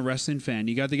you've ever been a wrestling fan,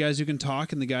 you got the guys who can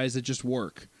talk and the guys that just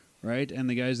work, right? And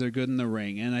the guys that are good in the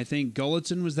ring. And I think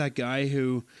Gulletson was that guy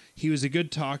he was a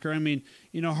good talker. I mean,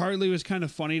 Hartley was kind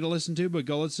of funny to listen to, but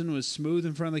Gulletson was smooth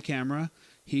in front of the camera.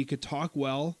 He could talk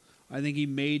well. I think he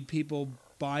made people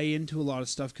buy into a lot of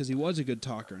stuff because he was a good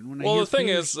talker. And the thing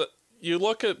is, you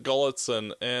look at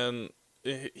Gulletson, and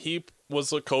he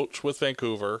was a coach with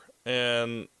Vancouver,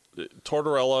 and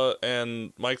Tortorella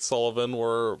and Mike Sullivan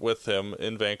were with him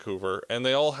in Vancouver, and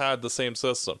they all had the same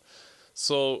system.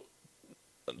 So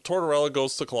Tortorella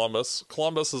goes to Columbus.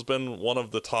 Columbus has been one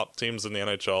of the top teams in the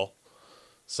NHL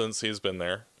since he's been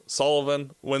there.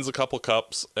 Sullivan wins a couple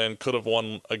cups and could have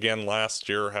won again last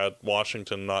year had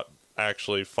Washington not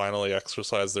actually finally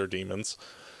exercised their demons.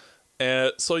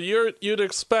 And so you'd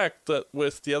expect that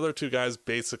with the other two guys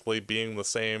basically being the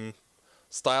same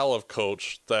style of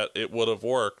coach that it would have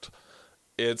worked.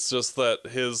 It's just that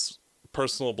his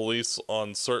personal beliefs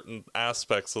on certain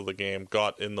aspects of the game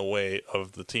got in the way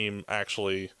of the team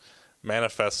actually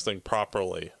manifesting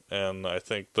properly. And I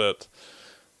think that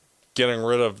getting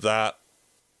rid of that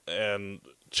and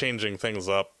changing things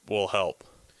up will help.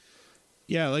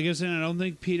 Yeah, like I said, I don't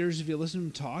think Peters, if you listen to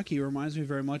him talk, he reminds me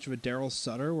very much of a Daryl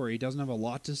Sutter, where he doesn't have a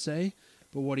lot to say,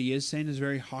 but what he is saying is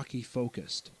very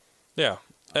hockey-focused. Yeah,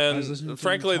 I was listening and to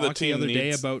frankly, him the talk team the other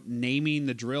day needs... about naming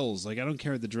the drills. Like, I don't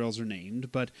care if the drills are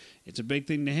named, but it's a big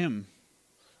thing to him.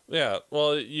 Yeah,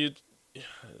 well,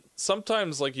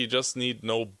 sometimes, like, you just need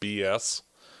no BS,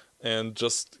 and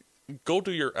just go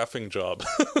do your effing job.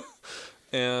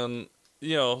 And,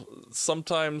 you know,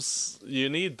 sometimes you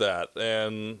need that,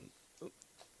 and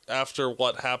after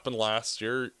what happened last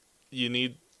year, you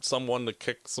need someone to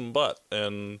kick some butt,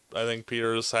 and I think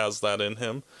Peters has that in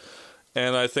him.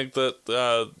 And I think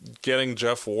that getting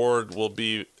Jeff Ward will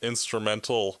be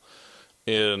instrumental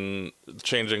in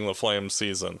changing the Flames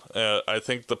season. I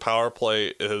think the power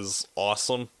play is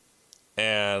awesome,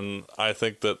 and I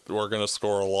think that we're going to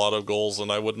score a lot of goals,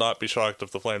 and I would not be shocked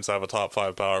if the Flames have a top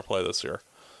 5 power play this year.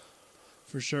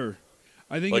 For sure.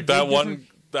 I think like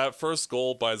that first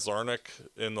goal by Zarnik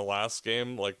in the last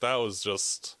game, like that was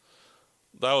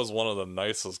one of the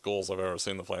nicest goals I've ever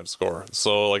seen the Flames score.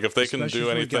 So like if they can do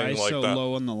anything like so that,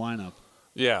 low in the lineup.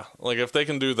 yeah, like if they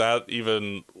can do that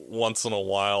even once in a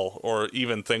while, or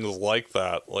even things like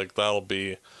that, like that'll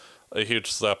be a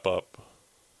huge step up.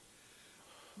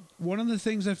 One of the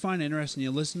things I find interesting,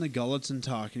 you listen to Gulletson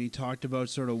talk, and he talked about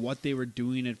sort of what they were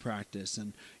doing at practice,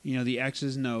 and you know the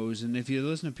X's and O's. And if you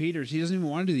listen to Peters, he doesn't even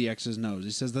want to do the X's and O's.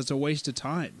 He says that's a waste of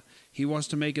time. He wants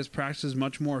to make his practices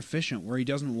much more efficient, where he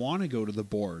doesn't want to go to the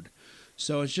board.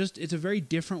 So it's a very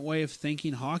different way of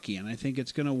thinking hockey, and I think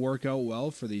it's going to work out well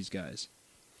for these guys.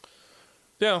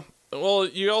 Yeah, well,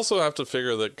 you also have to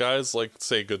figure that guys like,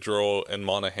 say, Gaudreau and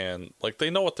Monahan, like, they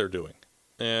know what they're doing.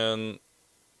 And,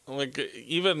 like,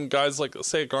 even guys like,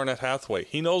 say, Garnet Hathaway,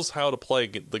 he knows how to play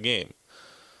the game.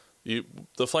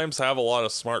 The Flames have a lot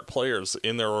of smart players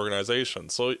in their organization.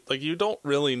 So, like, you don't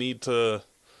really need to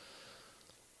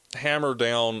hammer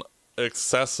down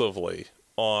excessively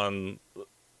on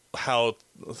how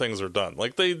things are done.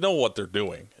 Like, they know what they're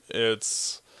doing.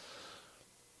 It's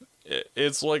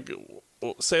like...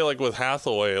 Say, like with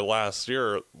Hathaway last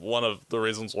year, one of the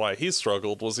reasons why he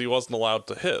struggled was he wasn't allowed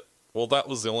to hit. Well, that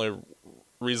was the only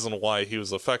reason why he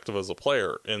was effective as a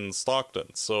player in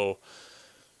Stockton. So,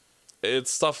 it's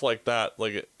stuff like that.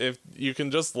 Like, if you can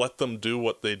just let them do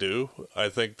what they do, I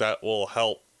think that will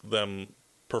help them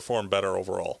perform better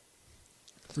overall.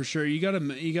 For sure. You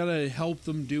gotta help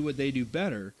them do what they do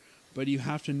better, but you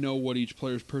have to know what each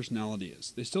player's personality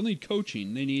is. They still need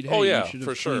coaching. They need, hey, you should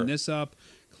have cleaned this up,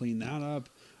 clean that up,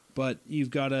 but you've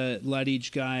got to let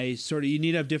each guy sort of, you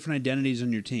need to have different identities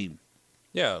on your team.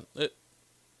 Yeah,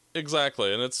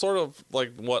 exactly. And it's sort of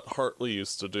like what Hartley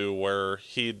used to do, where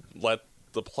he'd let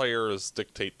the players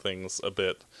dictate things a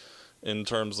bit in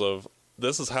terms of,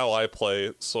 this is how I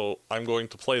play, so I'm going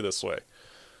to play this way.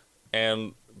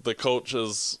 And the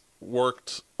coaches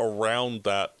worked around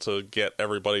that to get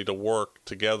everybody to work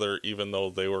together, even though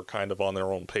they were kind of on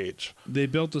their own page. They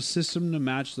built a system to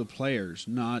match the players,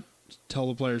 not tell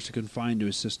the players to confine to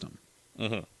a system.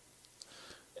 Mm-hmm.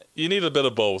 You need a bit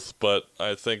of both, but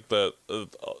I think that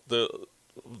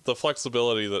the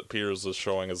flexibility that Peters is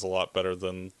showing is a lot better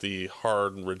than the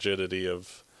hard rigidity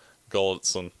of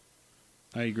Gulletson.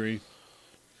 I agree.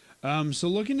 So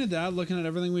looking at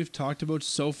everything we've talked about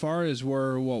so far, is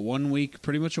we're, 1 week,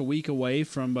 pretty much a week away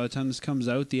from, by the time this comes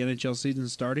out, the NHL season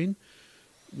starting.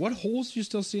 What holes do you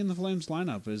still see in the Flames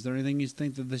lineup? Is there anything you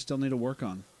think that they still need to work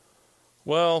on?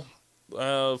 Well,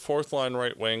 fourth line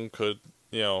right wing could,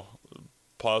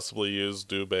 possibly use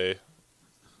Dubé.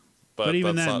 But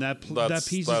even then, that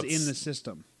piece is in the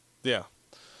system. Yeah.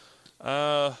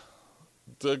 The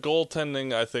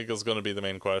goaltending, I think, is going to be the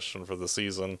main question for the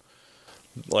season.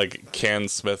 Like, can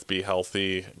Smith be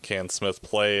healthy? Can Smith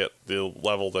play at the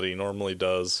level that he normally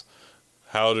does?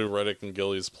 How do Reddick and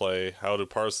Gillies play? How do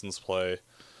Parsons play?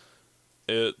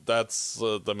 That's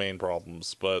the main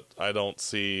problems, but I don't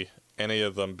see any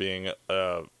of them being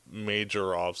a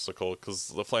major obstacle, because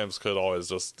the Flames could always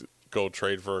just go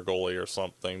trade for a goalie or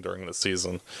something during the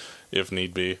season if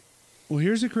need be. Well,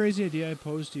 here's a crazy idea I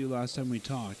posed to you last time we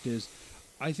talked, is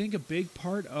I think a big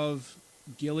part of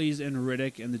Gillies and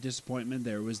Riddick and the disappointment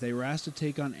there was they were asked to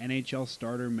take on NHL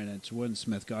starter minutes when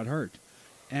Smith got hurt.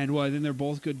 And while I think they're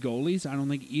both good goalies, I don't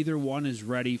think either one is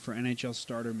ready for NHL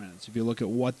starter minutes. If you look at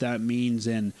what that means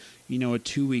in, a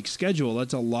 2-week schedule,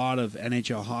 that's a lot of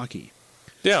NHL hockey.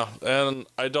 Yeah, and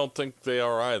I don't think they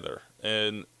are either.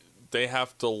 And they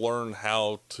have to learn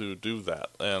how to do that.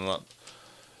 And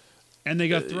they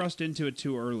got thrust into it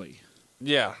too early.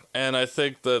 Yeah, and I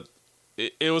think that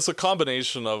it was a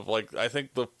combination of, I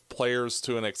think the players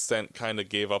to an extent kind of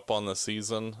gave up on the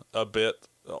season a bit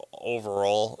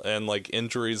overall, and like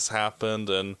injuries happened,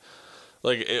 and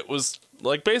like it was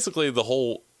like basically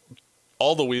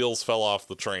all the wheels fell off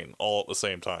the train all at the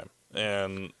same time.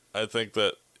 And I think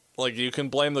that like you can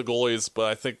blame the goalies, but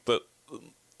I think that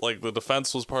like the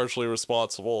defense was partially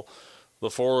responsible, the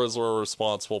forwards were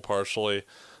responsible partially.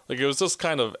 Like it was just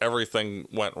kind of everything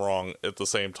went wrong at the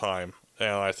same time. And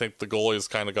I think the goalies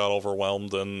kind of got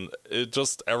overwhelmed, and it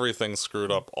just everything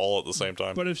screwed up all at the same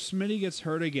time. But if Smitty gets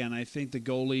hurt again, I think the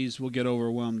goalies will get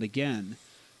overwhelmed again.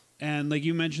 And like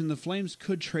you mentioned, the Flames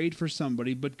could trade for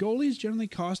somebody, but goalies generally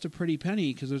cost a pretty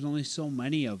penny because there's only so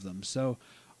many of them. So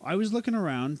I was looking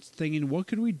around thinking, what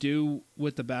could we do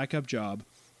with the backup job?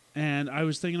 And I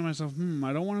was thinking to myself,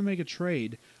 I don't want to make a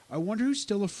trade. I wonder who's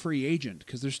still a free agent,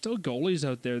 because there's still goalies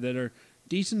out there that are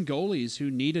decent goalies who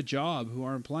need a job who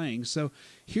aren't playing. So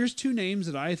here's two names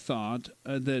that I thought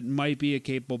that might be a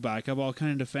capable backup. I'll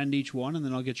kind of defend each one, and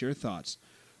then I'll get your thoughts.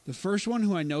 The first one,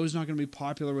 who I know is not going to be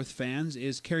popular with fans,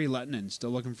 is Kari Lehtonen, still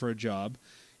looking for a job.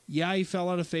 Yeah, he fell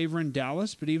out of favor in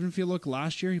Dallas, but even if you look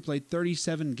last year, he played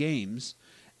 37 games.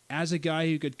 As a guy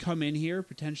who could come in here,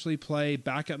 potentially play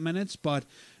backup minutes, but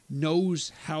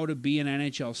knows how to be an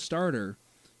NHL starter,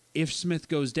 if Smith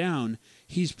goes down,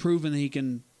 he's proven that he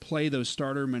can play those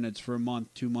starter minutes for a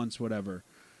month, 2 months, whatever.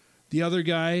 The other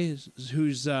guy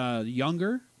who's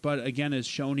younger, but again has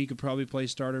shown he could probably play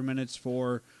starter minutes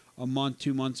for a month,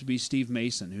 2 months, would be Steve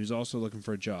Mason, who's also looking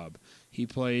for a job. He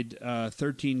played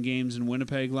 13 games in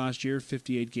Winnipeg last year,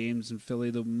 58 games in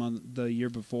Philly the year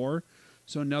before.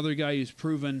 So another guy who's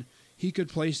proven he could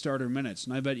play starter minutes.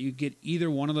 And I bet you get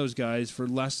either one of those guys for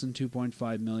less than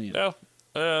 $2.5 million. Yeah,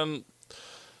 and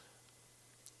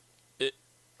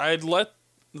I'd let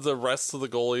the rest of the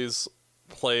goalies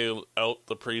play out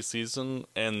the preseason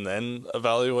and then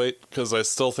evaluate, because I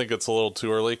still think it's a little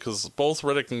too early, because both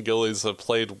Rittich and Gillies have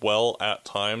played well at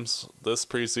times this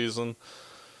preseason.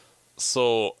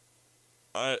 So,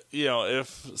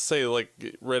 if, say, like,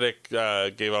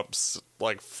 Rittich gave up,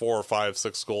 like, 4, 5,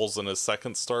 6 goals in his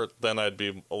second start, then I'd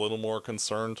be a little more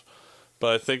concerned.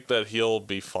 But I think that he'll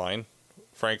be fine,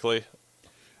 frankly.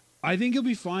 I think he'll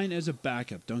be fine as a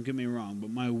backup, don't get me wrong. But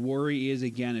my worry is,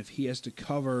 again, if he has to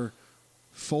cover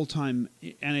full-time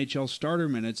NHL starter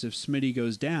minutes if Smitty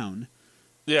goes down,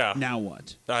 now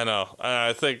what? I know.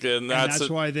 I think, and that's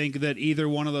why I think that either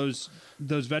one of those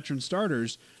veteran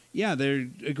starters, yeah, they're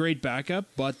a great backup,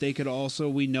 but they could also,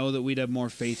 we know that we'd have more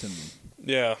faith in them.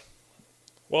 Yeah.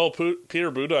 Well,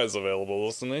 Peter Budaj's available,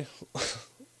 isn't he?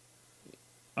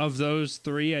 Of those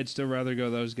three, I'd still rather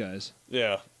go those guys.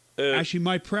 Yeah. Actually,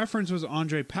 my preference was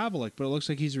Andrei Pavelec, but it looks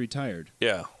like he's retired.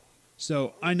 Yeah.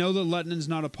 So I know that Lettonen's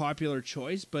not a popular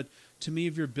choice, but to me,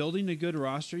 if you're building a good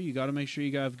roster, you got to make sure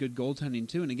you have good goaltending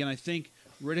too. And again, I think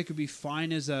Rittich could be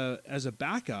fine as a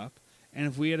backup. And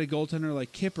if we had a goaltender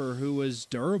like Kipper who was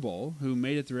durable, who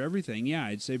made it through everything, yeah,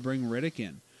 I'd say bring Rittich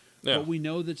in. Yeah. But we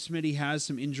know that Smitty has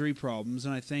some injury problems,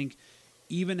 and I think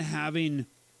even having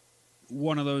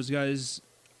one of those guys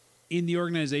in the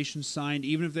organization signed,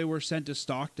 even if they were sent to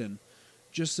Stockton,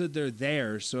 just that they're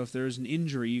there, so if there's an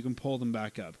injury, you can pull them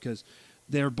back up, because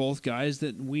they're both guys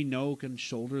that we know can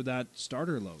shoulder that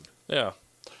starter load. Yeah.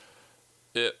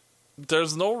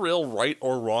 There's no real right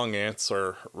or wrong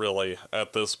answer, really,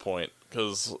 at this point,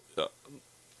 because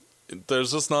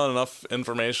there's just not enough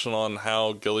information on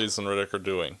how Gillies and Rittich are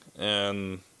doing.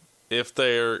 And if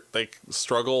they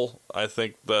struggle, I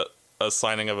think that a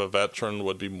signing of a veteran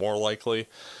would be more likely.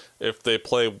 If they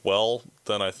play well,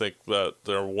 then I think that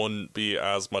there wouldn't be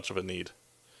as much of a need.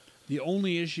 The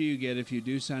only issue you get if you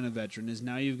do sign a veteran is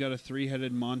now you've got a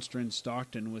three-headed monster in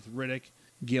Stockton with Rittich,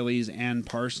 Gillies, and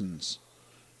Parsons.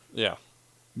 Yeah.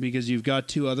 Because you've got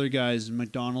two other guys,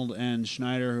 McDonald and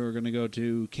Schneider, who are going to go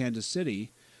to Kansas City.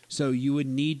 So you would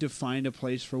need to find a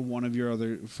place for one of your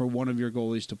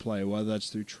goalies to play, whether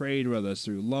that's through trade, whether that's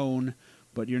through loan,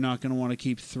 but you're not going to want to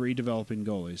keep three developing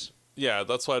goalies. Yeah,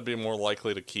 that's why I'd be more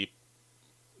likely to keep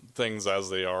things as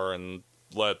they are, and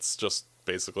let's just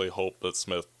basically hope that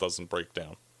Smith doesn't break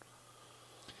down.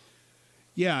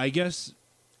 Yeah, I guess,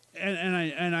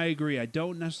 and I agree. I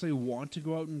don't necessarily want to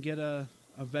go out and get a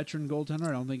veteran goaltender.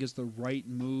 I don't think it's the right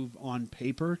move on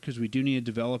paper, because we do need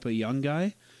to develop a young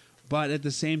guy. But at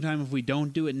the same time, if we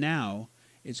don't do it now,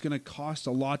 it's going to cost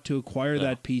a lot to acquire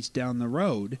that piece down the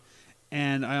road.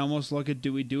 And I almost look at,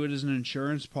 do we do it as an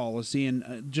insurance policy?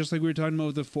 And just like we were talking about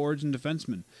with the forwards and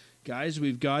defensemen, guys,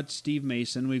 we've got Steve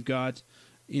Mason, we've got,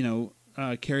 Kari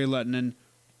Lehtonen.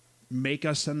 Make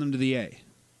us send them to the A.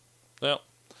 Yep.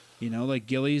 Like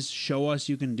Gillies, show us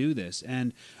you can do this.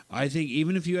 And I think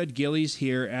even if you had Gillies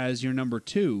here as your number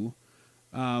 2,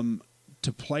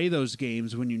 to play those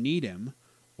games when you need him,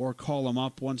 or call him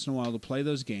up once in a while to play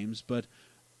those games. But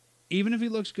even if he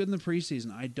looks good in the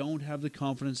preseason, I don't have the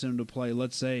confidence in him to play,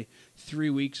 let's say, 3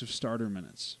 weeks of starter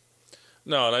minutes.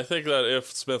 No, and I think that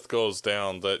if Smith goes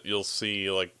down, that you'll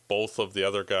see like both of the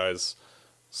other guys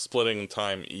splitting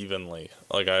time evenly.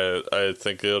 Like I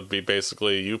think it would be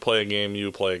basically you play a game,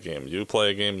 you play a game, you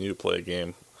play a game, you play a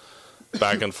game,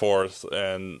 back and forth,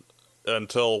 and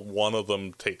until one of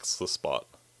them takes the spot.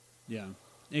 Yeah,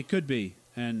 it could be,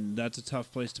 and that's a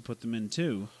tough place to put them in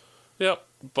too. Yep,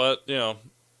 but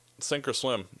sink or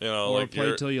swim. Or like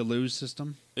play till you lose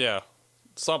system. Yeah,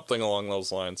 something along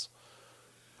those lines.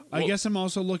 I guess I'm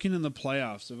also looking in the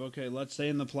playoffs. Okay, let's say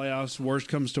in the playoffs, worst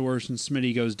comes to worst and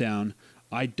Smitty goes down.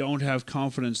 I don't have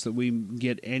confidence that we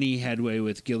get any headway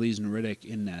with Gillies and Riddick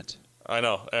in net. I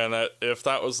know, and if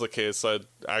that was the case, I'd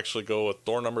actually go with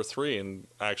door number 3 and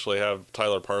actually have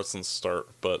Tyler Parsons start,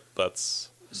 but that's...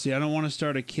 See, I don't want to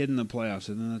start a kid in the playoffs,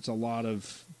 and then that's a lot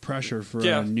of pressure for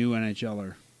a new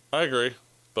NHLer. I agree,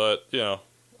 but,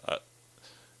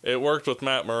 it worked with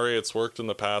Matt Murray, it's worked in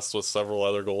the past with several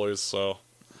other goalies, so...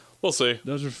 We'll see.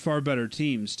 Those are far better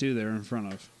teams, too, they're in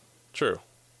front of. True.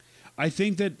 I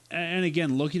think that, and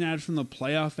again, looking at it from the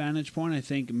playoff vantage point, I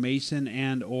think Mason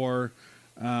and or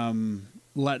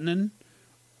Lehtonen,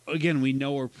 again, we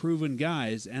know are proven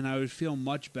guys, and I would feel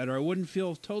much better. I wouldn't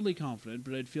feel totally confident,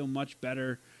 but I'd feel much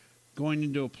better going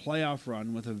into a playoff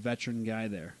run with a veteran guy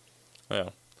there. Yeah.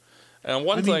 And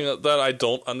one thing that I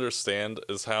don't understand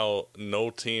is how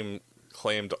no team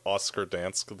claimed Oscar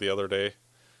Dansk the other day.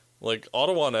 Like,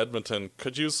 Ottawa and Edmonton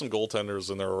could use some goaltenders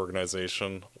in their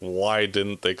organization. Why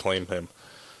didn't they claim him?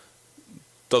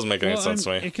 Doesn't make any sense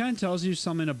to me. It kind of tells you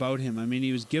something about him. I mean,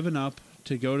 he was given up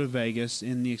to go to Vegas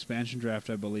in the expansion draft,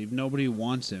 I believe. Nobody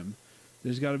wants him.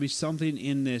 There's got to be something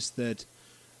in this that...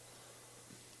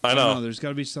 I know. There's got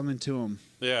to be something to him.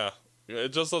 Yeah. It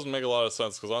just doesn't make a lot of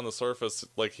sense, because on the surface,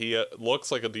 like, he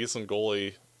looks like a decent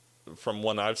goalie from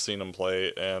when I've seen him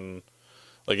play, and...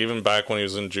 Like, even back when he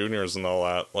was in juniors and all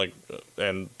that, like,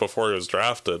 and before he was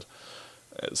drafted.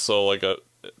 So, like,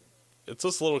 it's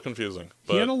just a little confusing.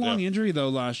 But, he had a long injury, though,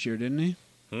 last year, didn't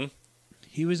he?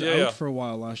 He was out for a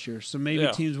while last year, so maybe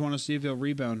teams want to see if he'll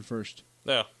rebound first.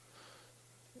 Yeah.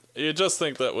 You just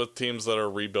think that with teams that are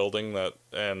rebuilding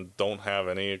and don't have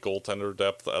any goaltender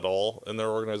depth at all in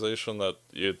their organization, that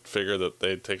you'd figure that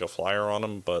they'd take a flyer on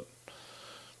him, but,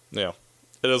 it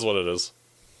is what it is.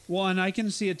 Well, and I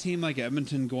can see a team like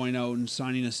Edmonton going out and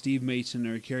signing a Steve Mason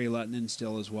or a Kari Lehtonen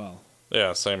still as well.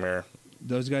 Yeah, same here.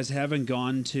 Those guys haven't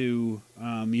gone to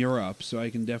Europe, so I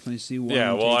can definitely see one.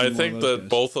 Yeah, well, I think that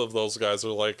both of those guys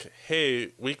are like, hey,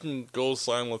 we can go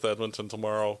sign with Edmonton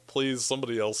tomorrow. Please,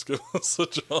 somebody else give us a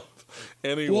job.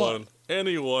 Anyone,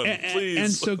 please.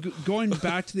 And so going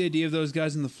back to the idea of those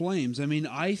guys in the Flames, I mean,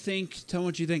 I think, tell me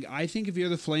what you think, I think if you're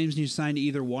the Flames and you signed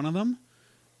either one of them,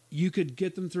 you could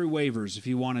get them through waivers if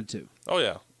you wanted to. Oh,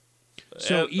 yeah.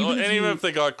 So even if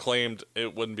they got claimed,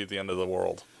 it wouldn't be the end of the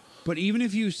world. But even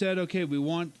if you said, okay, we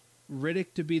want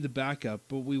Riddick to be the backup,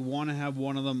 but we want to have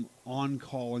one of them on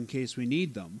call in case we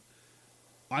need them,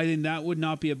 I think that would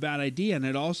not be a bad idea. And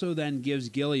it also then gives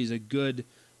Gillies a good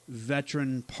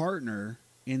veteran partner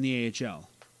in the AHL.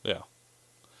 Yeah.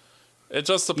 It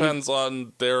just depends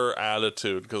on their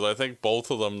attitude, because I think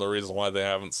both of them, the reason why they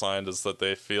haven't signed is that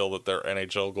they feel that they're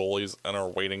NHL goalies and are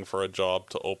waiting for a job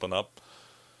to open up,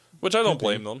 which I don't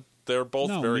blame them. They're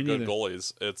both very good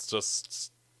goalies. It's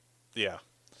just,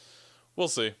 we'll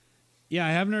see. Yeah,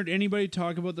 I haven't heard anybody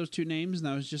talk about those two names, and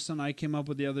that was just something I came up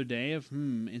with the other day of,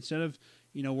 instead of,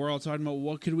 we're all talking about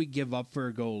what could we give up for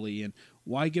a goalie, and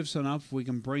why give someone up if we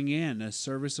can bring in a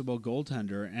serviceable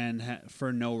goaltender and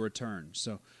for no return?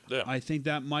 So I think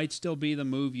that might still be the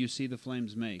move you see the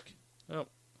Flames make. Yep.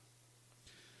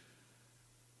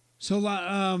 So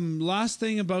last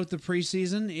thing about the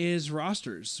preseason is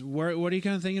rosters. What are you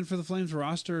kind of thinking for the Flames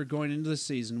roster going into the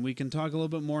season? We can talk a little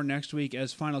bit more next week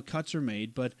as final cuts are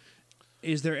made, but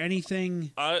is there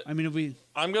anything... I'm going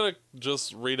to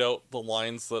just read out the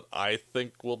lines that I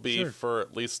think will be for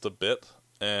at least a bit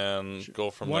and go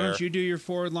from there. Why don't you do your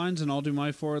forward lines and I'll do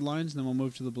my forward lines, and then we'll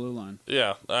move to the blue line.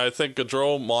 Yeah, I think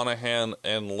Gaudreau, Monahan,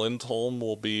 and Lindholm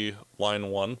will be line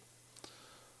 1.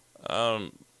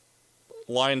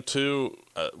 Line 2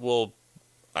 will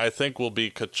be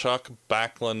Kachuk,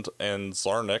 Backlund, and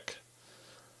Zarnik.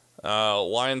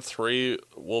 Line 3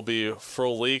 will be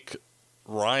Frolik,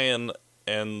 Ryan,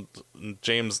 and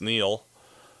James Neal.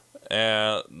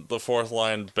 And the fourth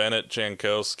line, Bennett,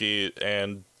 Jankowski,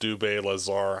 and Dubé,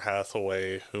 Lazar,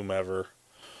 Hathaway, whomever.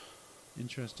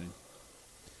 Interesting.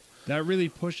 That really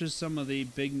pushes some of the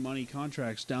big money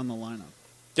contracts down the lineup.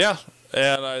 Yeah,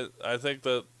 and I think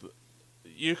that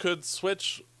you could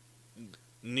switch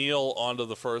Neal onto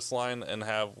the first line and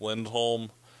have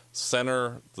Lindholm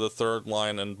center the third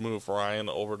line and move Ryan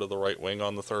over to the right wing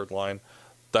on the third line.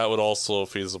 That would also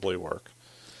feasibly work.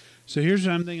 So here's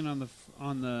what I'm thinking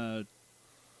on the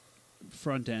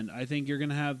front end. I think you're going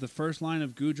to have the first line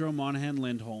of Gaudreau, Monahan,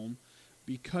 Lindholm,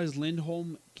 because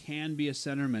Lindholm can be a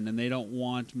centerman, and they don't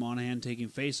want Monahan taking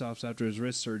faceoffs after his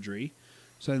wrist surgery.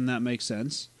 So I think that makes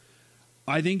sense.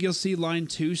 I think you'll see line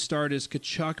 2 start as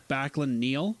Tkachuk, Backlund,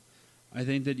 Neal. I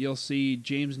think that you'll see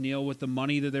James Neal, with the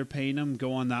money that they're paying him,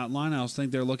 go on that line. I also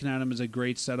think they're looking at him as a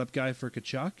great setup guy for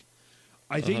Tkachuk.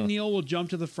 I think Neal will jump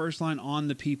to the first line on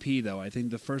the PP, though. I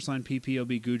think the first line PP will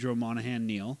be Gaudreau, Monahan,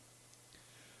 Neal.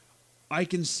 I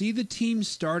can see the team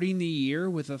starting the year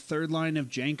with a third line of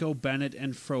Janko, Bennett,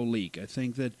 and Frolik. I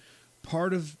think that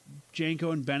part of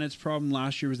Janko and Bennett's problem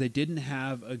last year was they didn't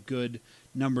have a good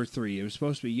number 3. It was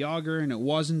supposed to be Jágr, and it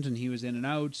wasn't, and he was in and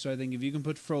out. So I think if you can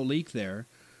put Frolik there,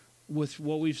 with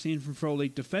what we've seen from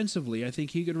Frolik defensively, I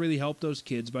think he could really help those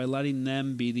kids by letting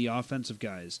them be the offensive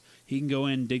guys. He can go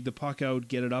in, dig the puck out,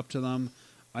 get it up to them.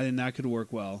 I think that could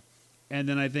work well. And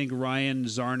then I think Ryan,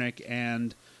 Zarnik,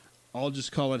 and I'll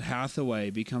just call it Hathaway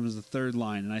becomes the third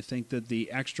line. And I think that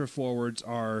the extra forwards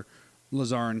are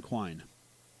Lazar and Quine.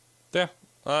 Yeah.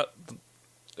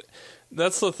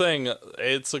 That's the thing.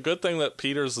 It's a good thing that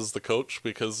Peters is the coach,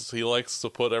 because he likes to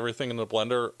put everything in the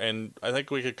blender, and I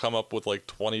think we could come up with like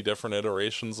 20 different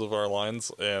iterations of our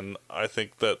lines, and I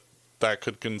think that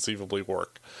could conceivably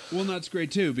work. Well, and that's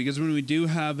great too, because when we do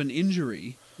have an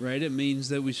injury, right, it means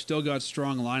that we've still got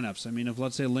strong lineups. I mean, if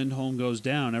let's say Lindholm goes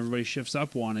down, everybody shifts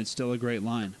up one, it's still a great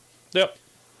line. Yep.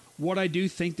 What I do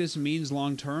think this means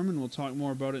long term, and we'll talk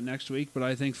more about it next week, but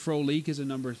I think Frolik is a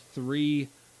number 3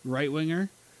 right winger.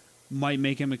 Might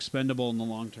make him expendable in the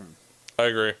long term. I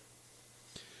agree.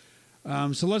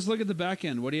 So let's look at the back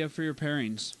end. What do you have for your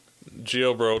pairings?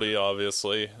 Gio Brody,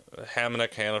 obviously.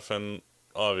 Hamonic, Hanifin,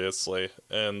 obviously.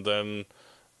 And then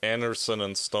Anderson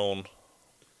and Stone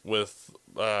with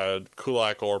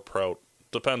Kulak or Prout.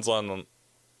 Depends on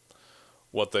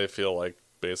what they feel like,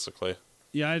 basically.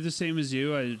 Yeah, I have the same as you.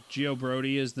 Gio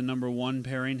Brody is the number 1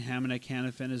 pairing. Hamonic,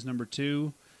 Hanifin is number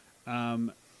 2.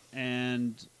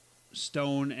 And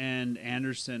Stone and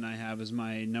Anderson I have as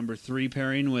my number 3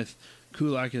 pairing, with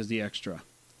Kulak as the extra.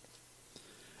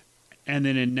 And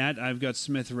then in net, I've got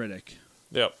Smith-Riddick.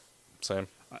 Yep, same.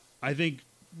 I think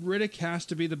Riddick has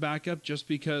to be the backup just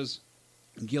because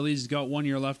Gilly's got 1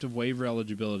 year left of waiver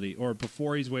eligibility, or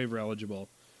before he's waiver eligible.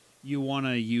 You want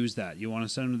to use that. You want to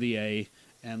send him to the A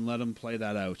and let him play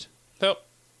that out. Yep.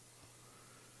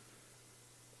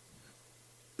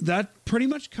 That pretty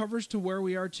much covers to where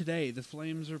we are today. The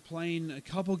Flames are playing a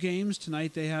couple games.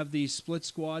 Tonight they have the split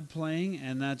squad playing,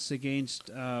 and that's against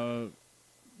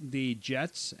the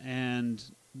Jets. And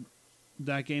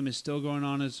that game is still going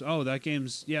on as... Oh, that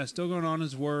game's, still going on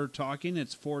as we're talking.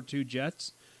 It's 4-2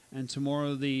 Jets. And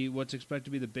tomorrow what's expected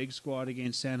to be the big squad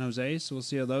against San Jose, so we'll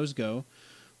see how those go.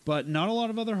 But not a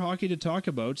lot of other hockey to talk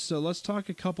about, so let's talk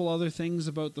a couple other things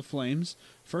about the Flames.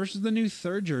 First is the new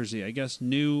third jersey. I guess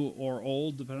new or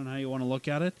old, depending on how you want to look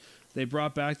at it. They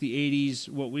brought back the 80s,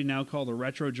 what we now call the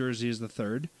retro jersey, as the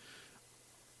third.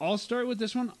 I'll start with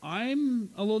this one. I'm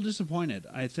a little disappointed.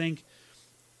 I think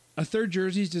a third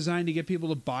jersey is designed to get people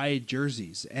to buy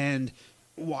jerseys. And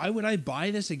why would I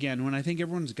buy this again when I think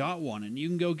everyone's got one? And you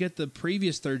can go get the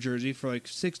previous third jersey for like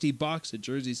 $60 at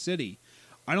Jersey City.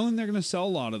 I don't think they're going to sell a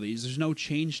lot of these. There's no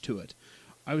change to it.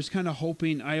 I was kind of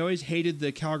hoping... I always hated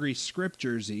the Calgary script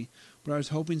jersey, but I was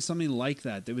hoping something like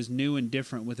that was new and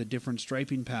different with a different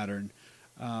striping pattern.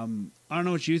 I don't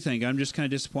know what you think. I'm just kind of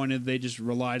disappointed they just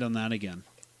relied on that again.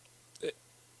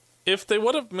 If they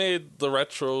would have made the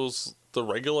retros the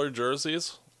regular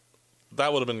jerseys,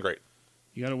 that would have been great.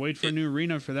 You got to wait for a new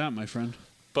arena for that, my friend.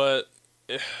 But...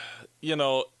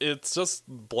 it's just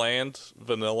bland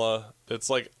vanilla. It's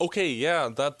like, okay, yeah,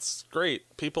 that's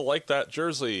great. People like that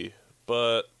jersey,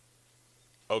 but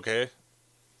okay.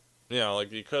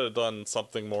 Like you could have done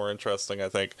something more interesting, I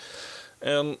think.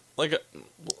 And like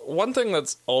one thing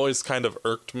that's always kind of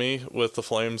irked me with the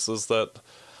Flames is that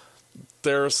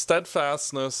their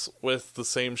steadfastness with the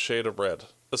same shade of red,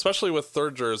 especially with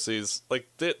third jerseys. Like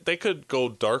they could go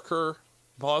darker,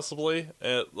 possibly,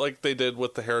 like they did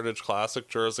with the Heritage Classic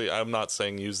jersey. I'm not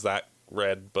saying use that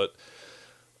red, but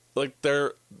like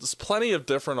there's plenty of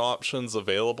different options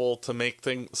available to make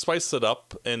things, spice it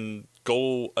up and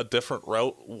go a different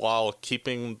route while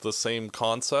keeping the same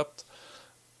concept.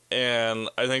 And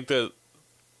I think that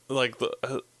like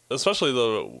especially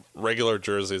the regular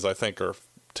jerseys, I think are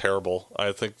terrible.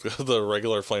 I think the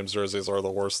regular Flames jerseys are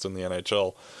the worst in the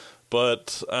NHL.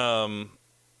 But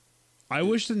I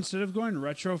wish instead of going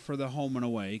retro for the home and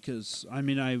away, because I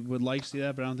mean I would like to see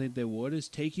that, but I don't think they would, is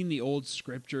taking the old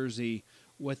script jersey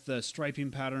with the striping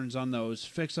patterns on those,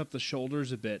 fix up the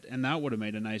shoulders a bit, and that would have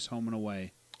made a nice home and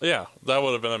away. Yeah, that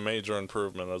would have been a major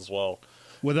improvement as well.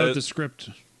 Without the script.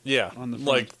 Yeah, on the front.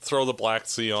 like throw the black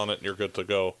C on it and you're good to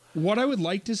go. What I would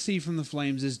like to see from the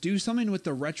Flames is do something with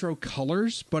the retro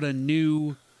colors, but a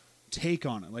new take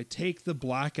on it. Like take the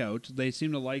black out. They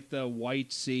seem to like the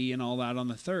white C and all that on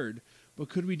the third, but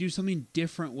could we do something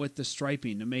different with the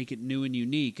striping to make it new and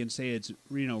unique and say it's,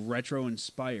 you know, retro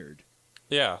inspired?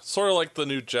 Yeah, sort of like the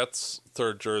new Jets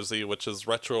third jersey, which is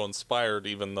retro inspired,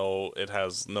 even though it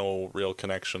has no real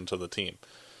connection to the team.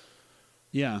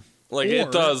 Yeah. Like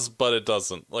it does, but it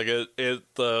doesn't. Like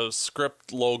the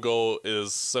script logo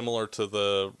is similar to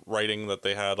the writing that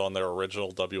they had on their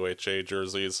original WHA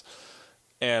jerseys,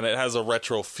 and it has a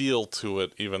retro feel to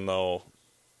it, even though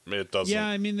it doesn't. Yeah,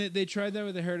 I mean they tried that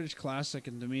with the Heritage Classic,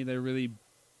 and to me they really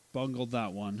bungled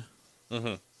that one.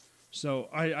 Mm-hmm. So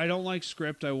I don't like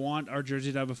script. I want our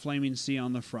jersey to have a flaming C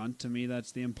on the front. To me,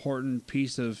 that's the important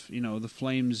piece of, you know, the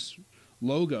Flames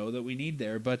logo that we need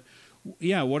there. But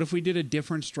yeah, what if we did a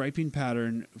different striping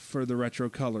pattern for the retro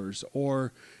colors,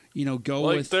 or, you know, go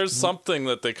like with... there's something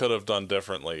that they could have done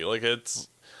differently. Like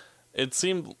it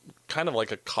seemed kind of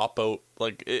like a cop out,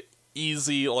 like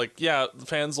easy. Like yeah,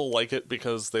 fans will like it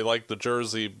because they like the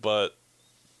jersey, but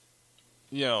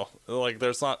you know, like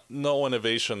there's no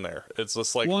innovation there. It's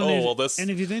just like this. And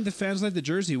if you think the fans like the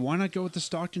jersey, why not go with the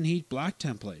Stockton Heat black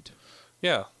template?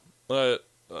 Yeah,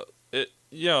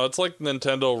 it's like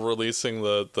Nintendo releasing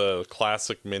the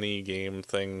classic mini game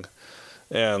thing,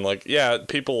 and like yeah,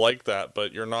 people like that,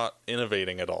 but you're not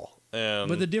innovating at all.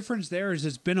 But the difference there is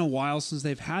it's been a while since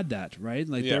they've had that, right?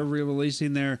 Like they're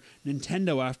re-releasing their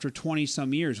Nintendo after 20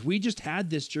 some years. We just had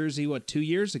this jersey 2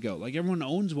 years ago. Like everyone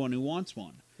owns one who wants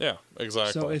one. Yeah,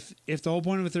 exactly. So if the whole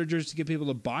point of a third jersey is to get people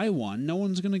to buy one, no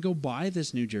one's going to go buy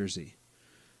this new jersey.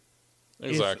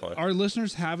 Exactly. If our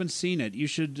listeners haven't seen it, you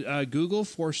should Google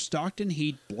for Stockton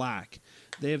Heat Black.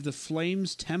 They have the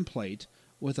Flames template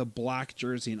with a black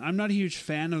jersey. And I'm not a huge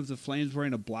fan of the Flames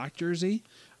wearing a black jersey.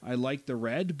 I like the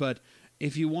red, but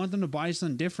if you want them to buy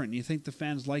something different and you think the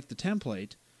fans like the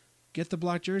template, get the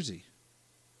black jersey.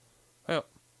 Yeah.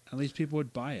 At least people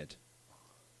would buy it.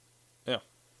 Yeah.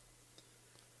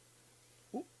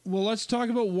 Well, let's talk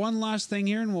about one last thing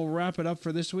here, and we'll wrap it up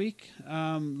for this week.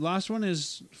 Last one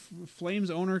is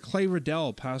Flames owner Clay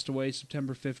Riddell passed away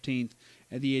September 15th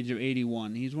at the age of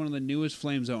 81. He's one of the newest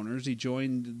Flames owners. He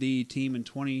joined the team in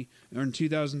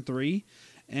 2003,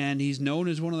 and he's known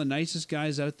as one of the nicest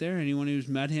guys out there. Anyone who's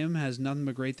met him has nothing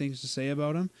but great things to say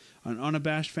about him. An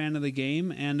unabashed fan of the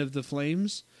game and of the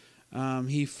Flames.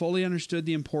 He fully understood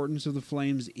the importance of the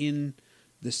Flames in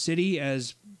the city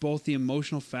as both the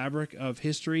emotional fabric of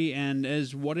history and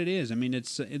as what it is. I mean,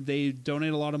 they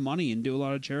donate a lot of money and do a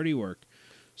lot of charity work.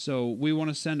 So we want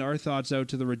to send our thoughts out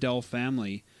to the Riddell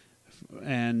family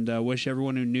and wish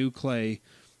everyone who knew Clay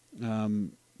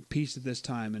peace at this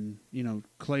time. And, you know,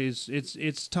 Clay's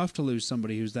it's tough to lose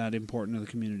somebody who's that important to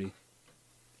the community.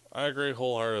 I agree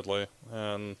wholeheartedly,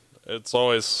 and it's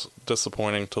always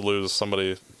disappointing to lose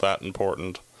somebody that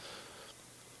important.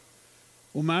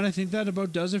 Well, Matt, I think that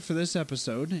about does it for this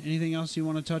episode. Anything else you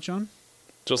want to touch on?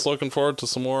 Just looking forward to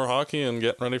some more hockey and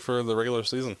getting ready for the regular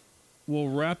season. We'll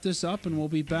wrap this up, and we'll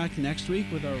be back next week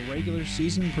with our regular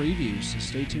season previews, so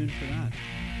stay tuned for that.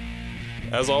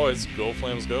 As always, go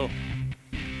Flames go.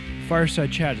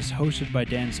 Fireside Chat is hosted by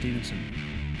Dan Stevenson,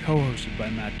 co-hosted by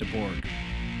Matt DeBorg.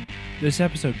 This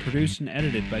episode produced and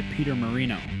edited by Peter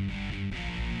Marino.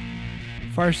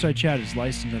 Fireside Chat is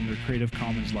licensed under Creative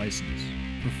Commons license.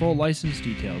 For full license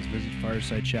details, visit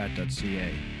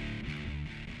firesidechat.ca.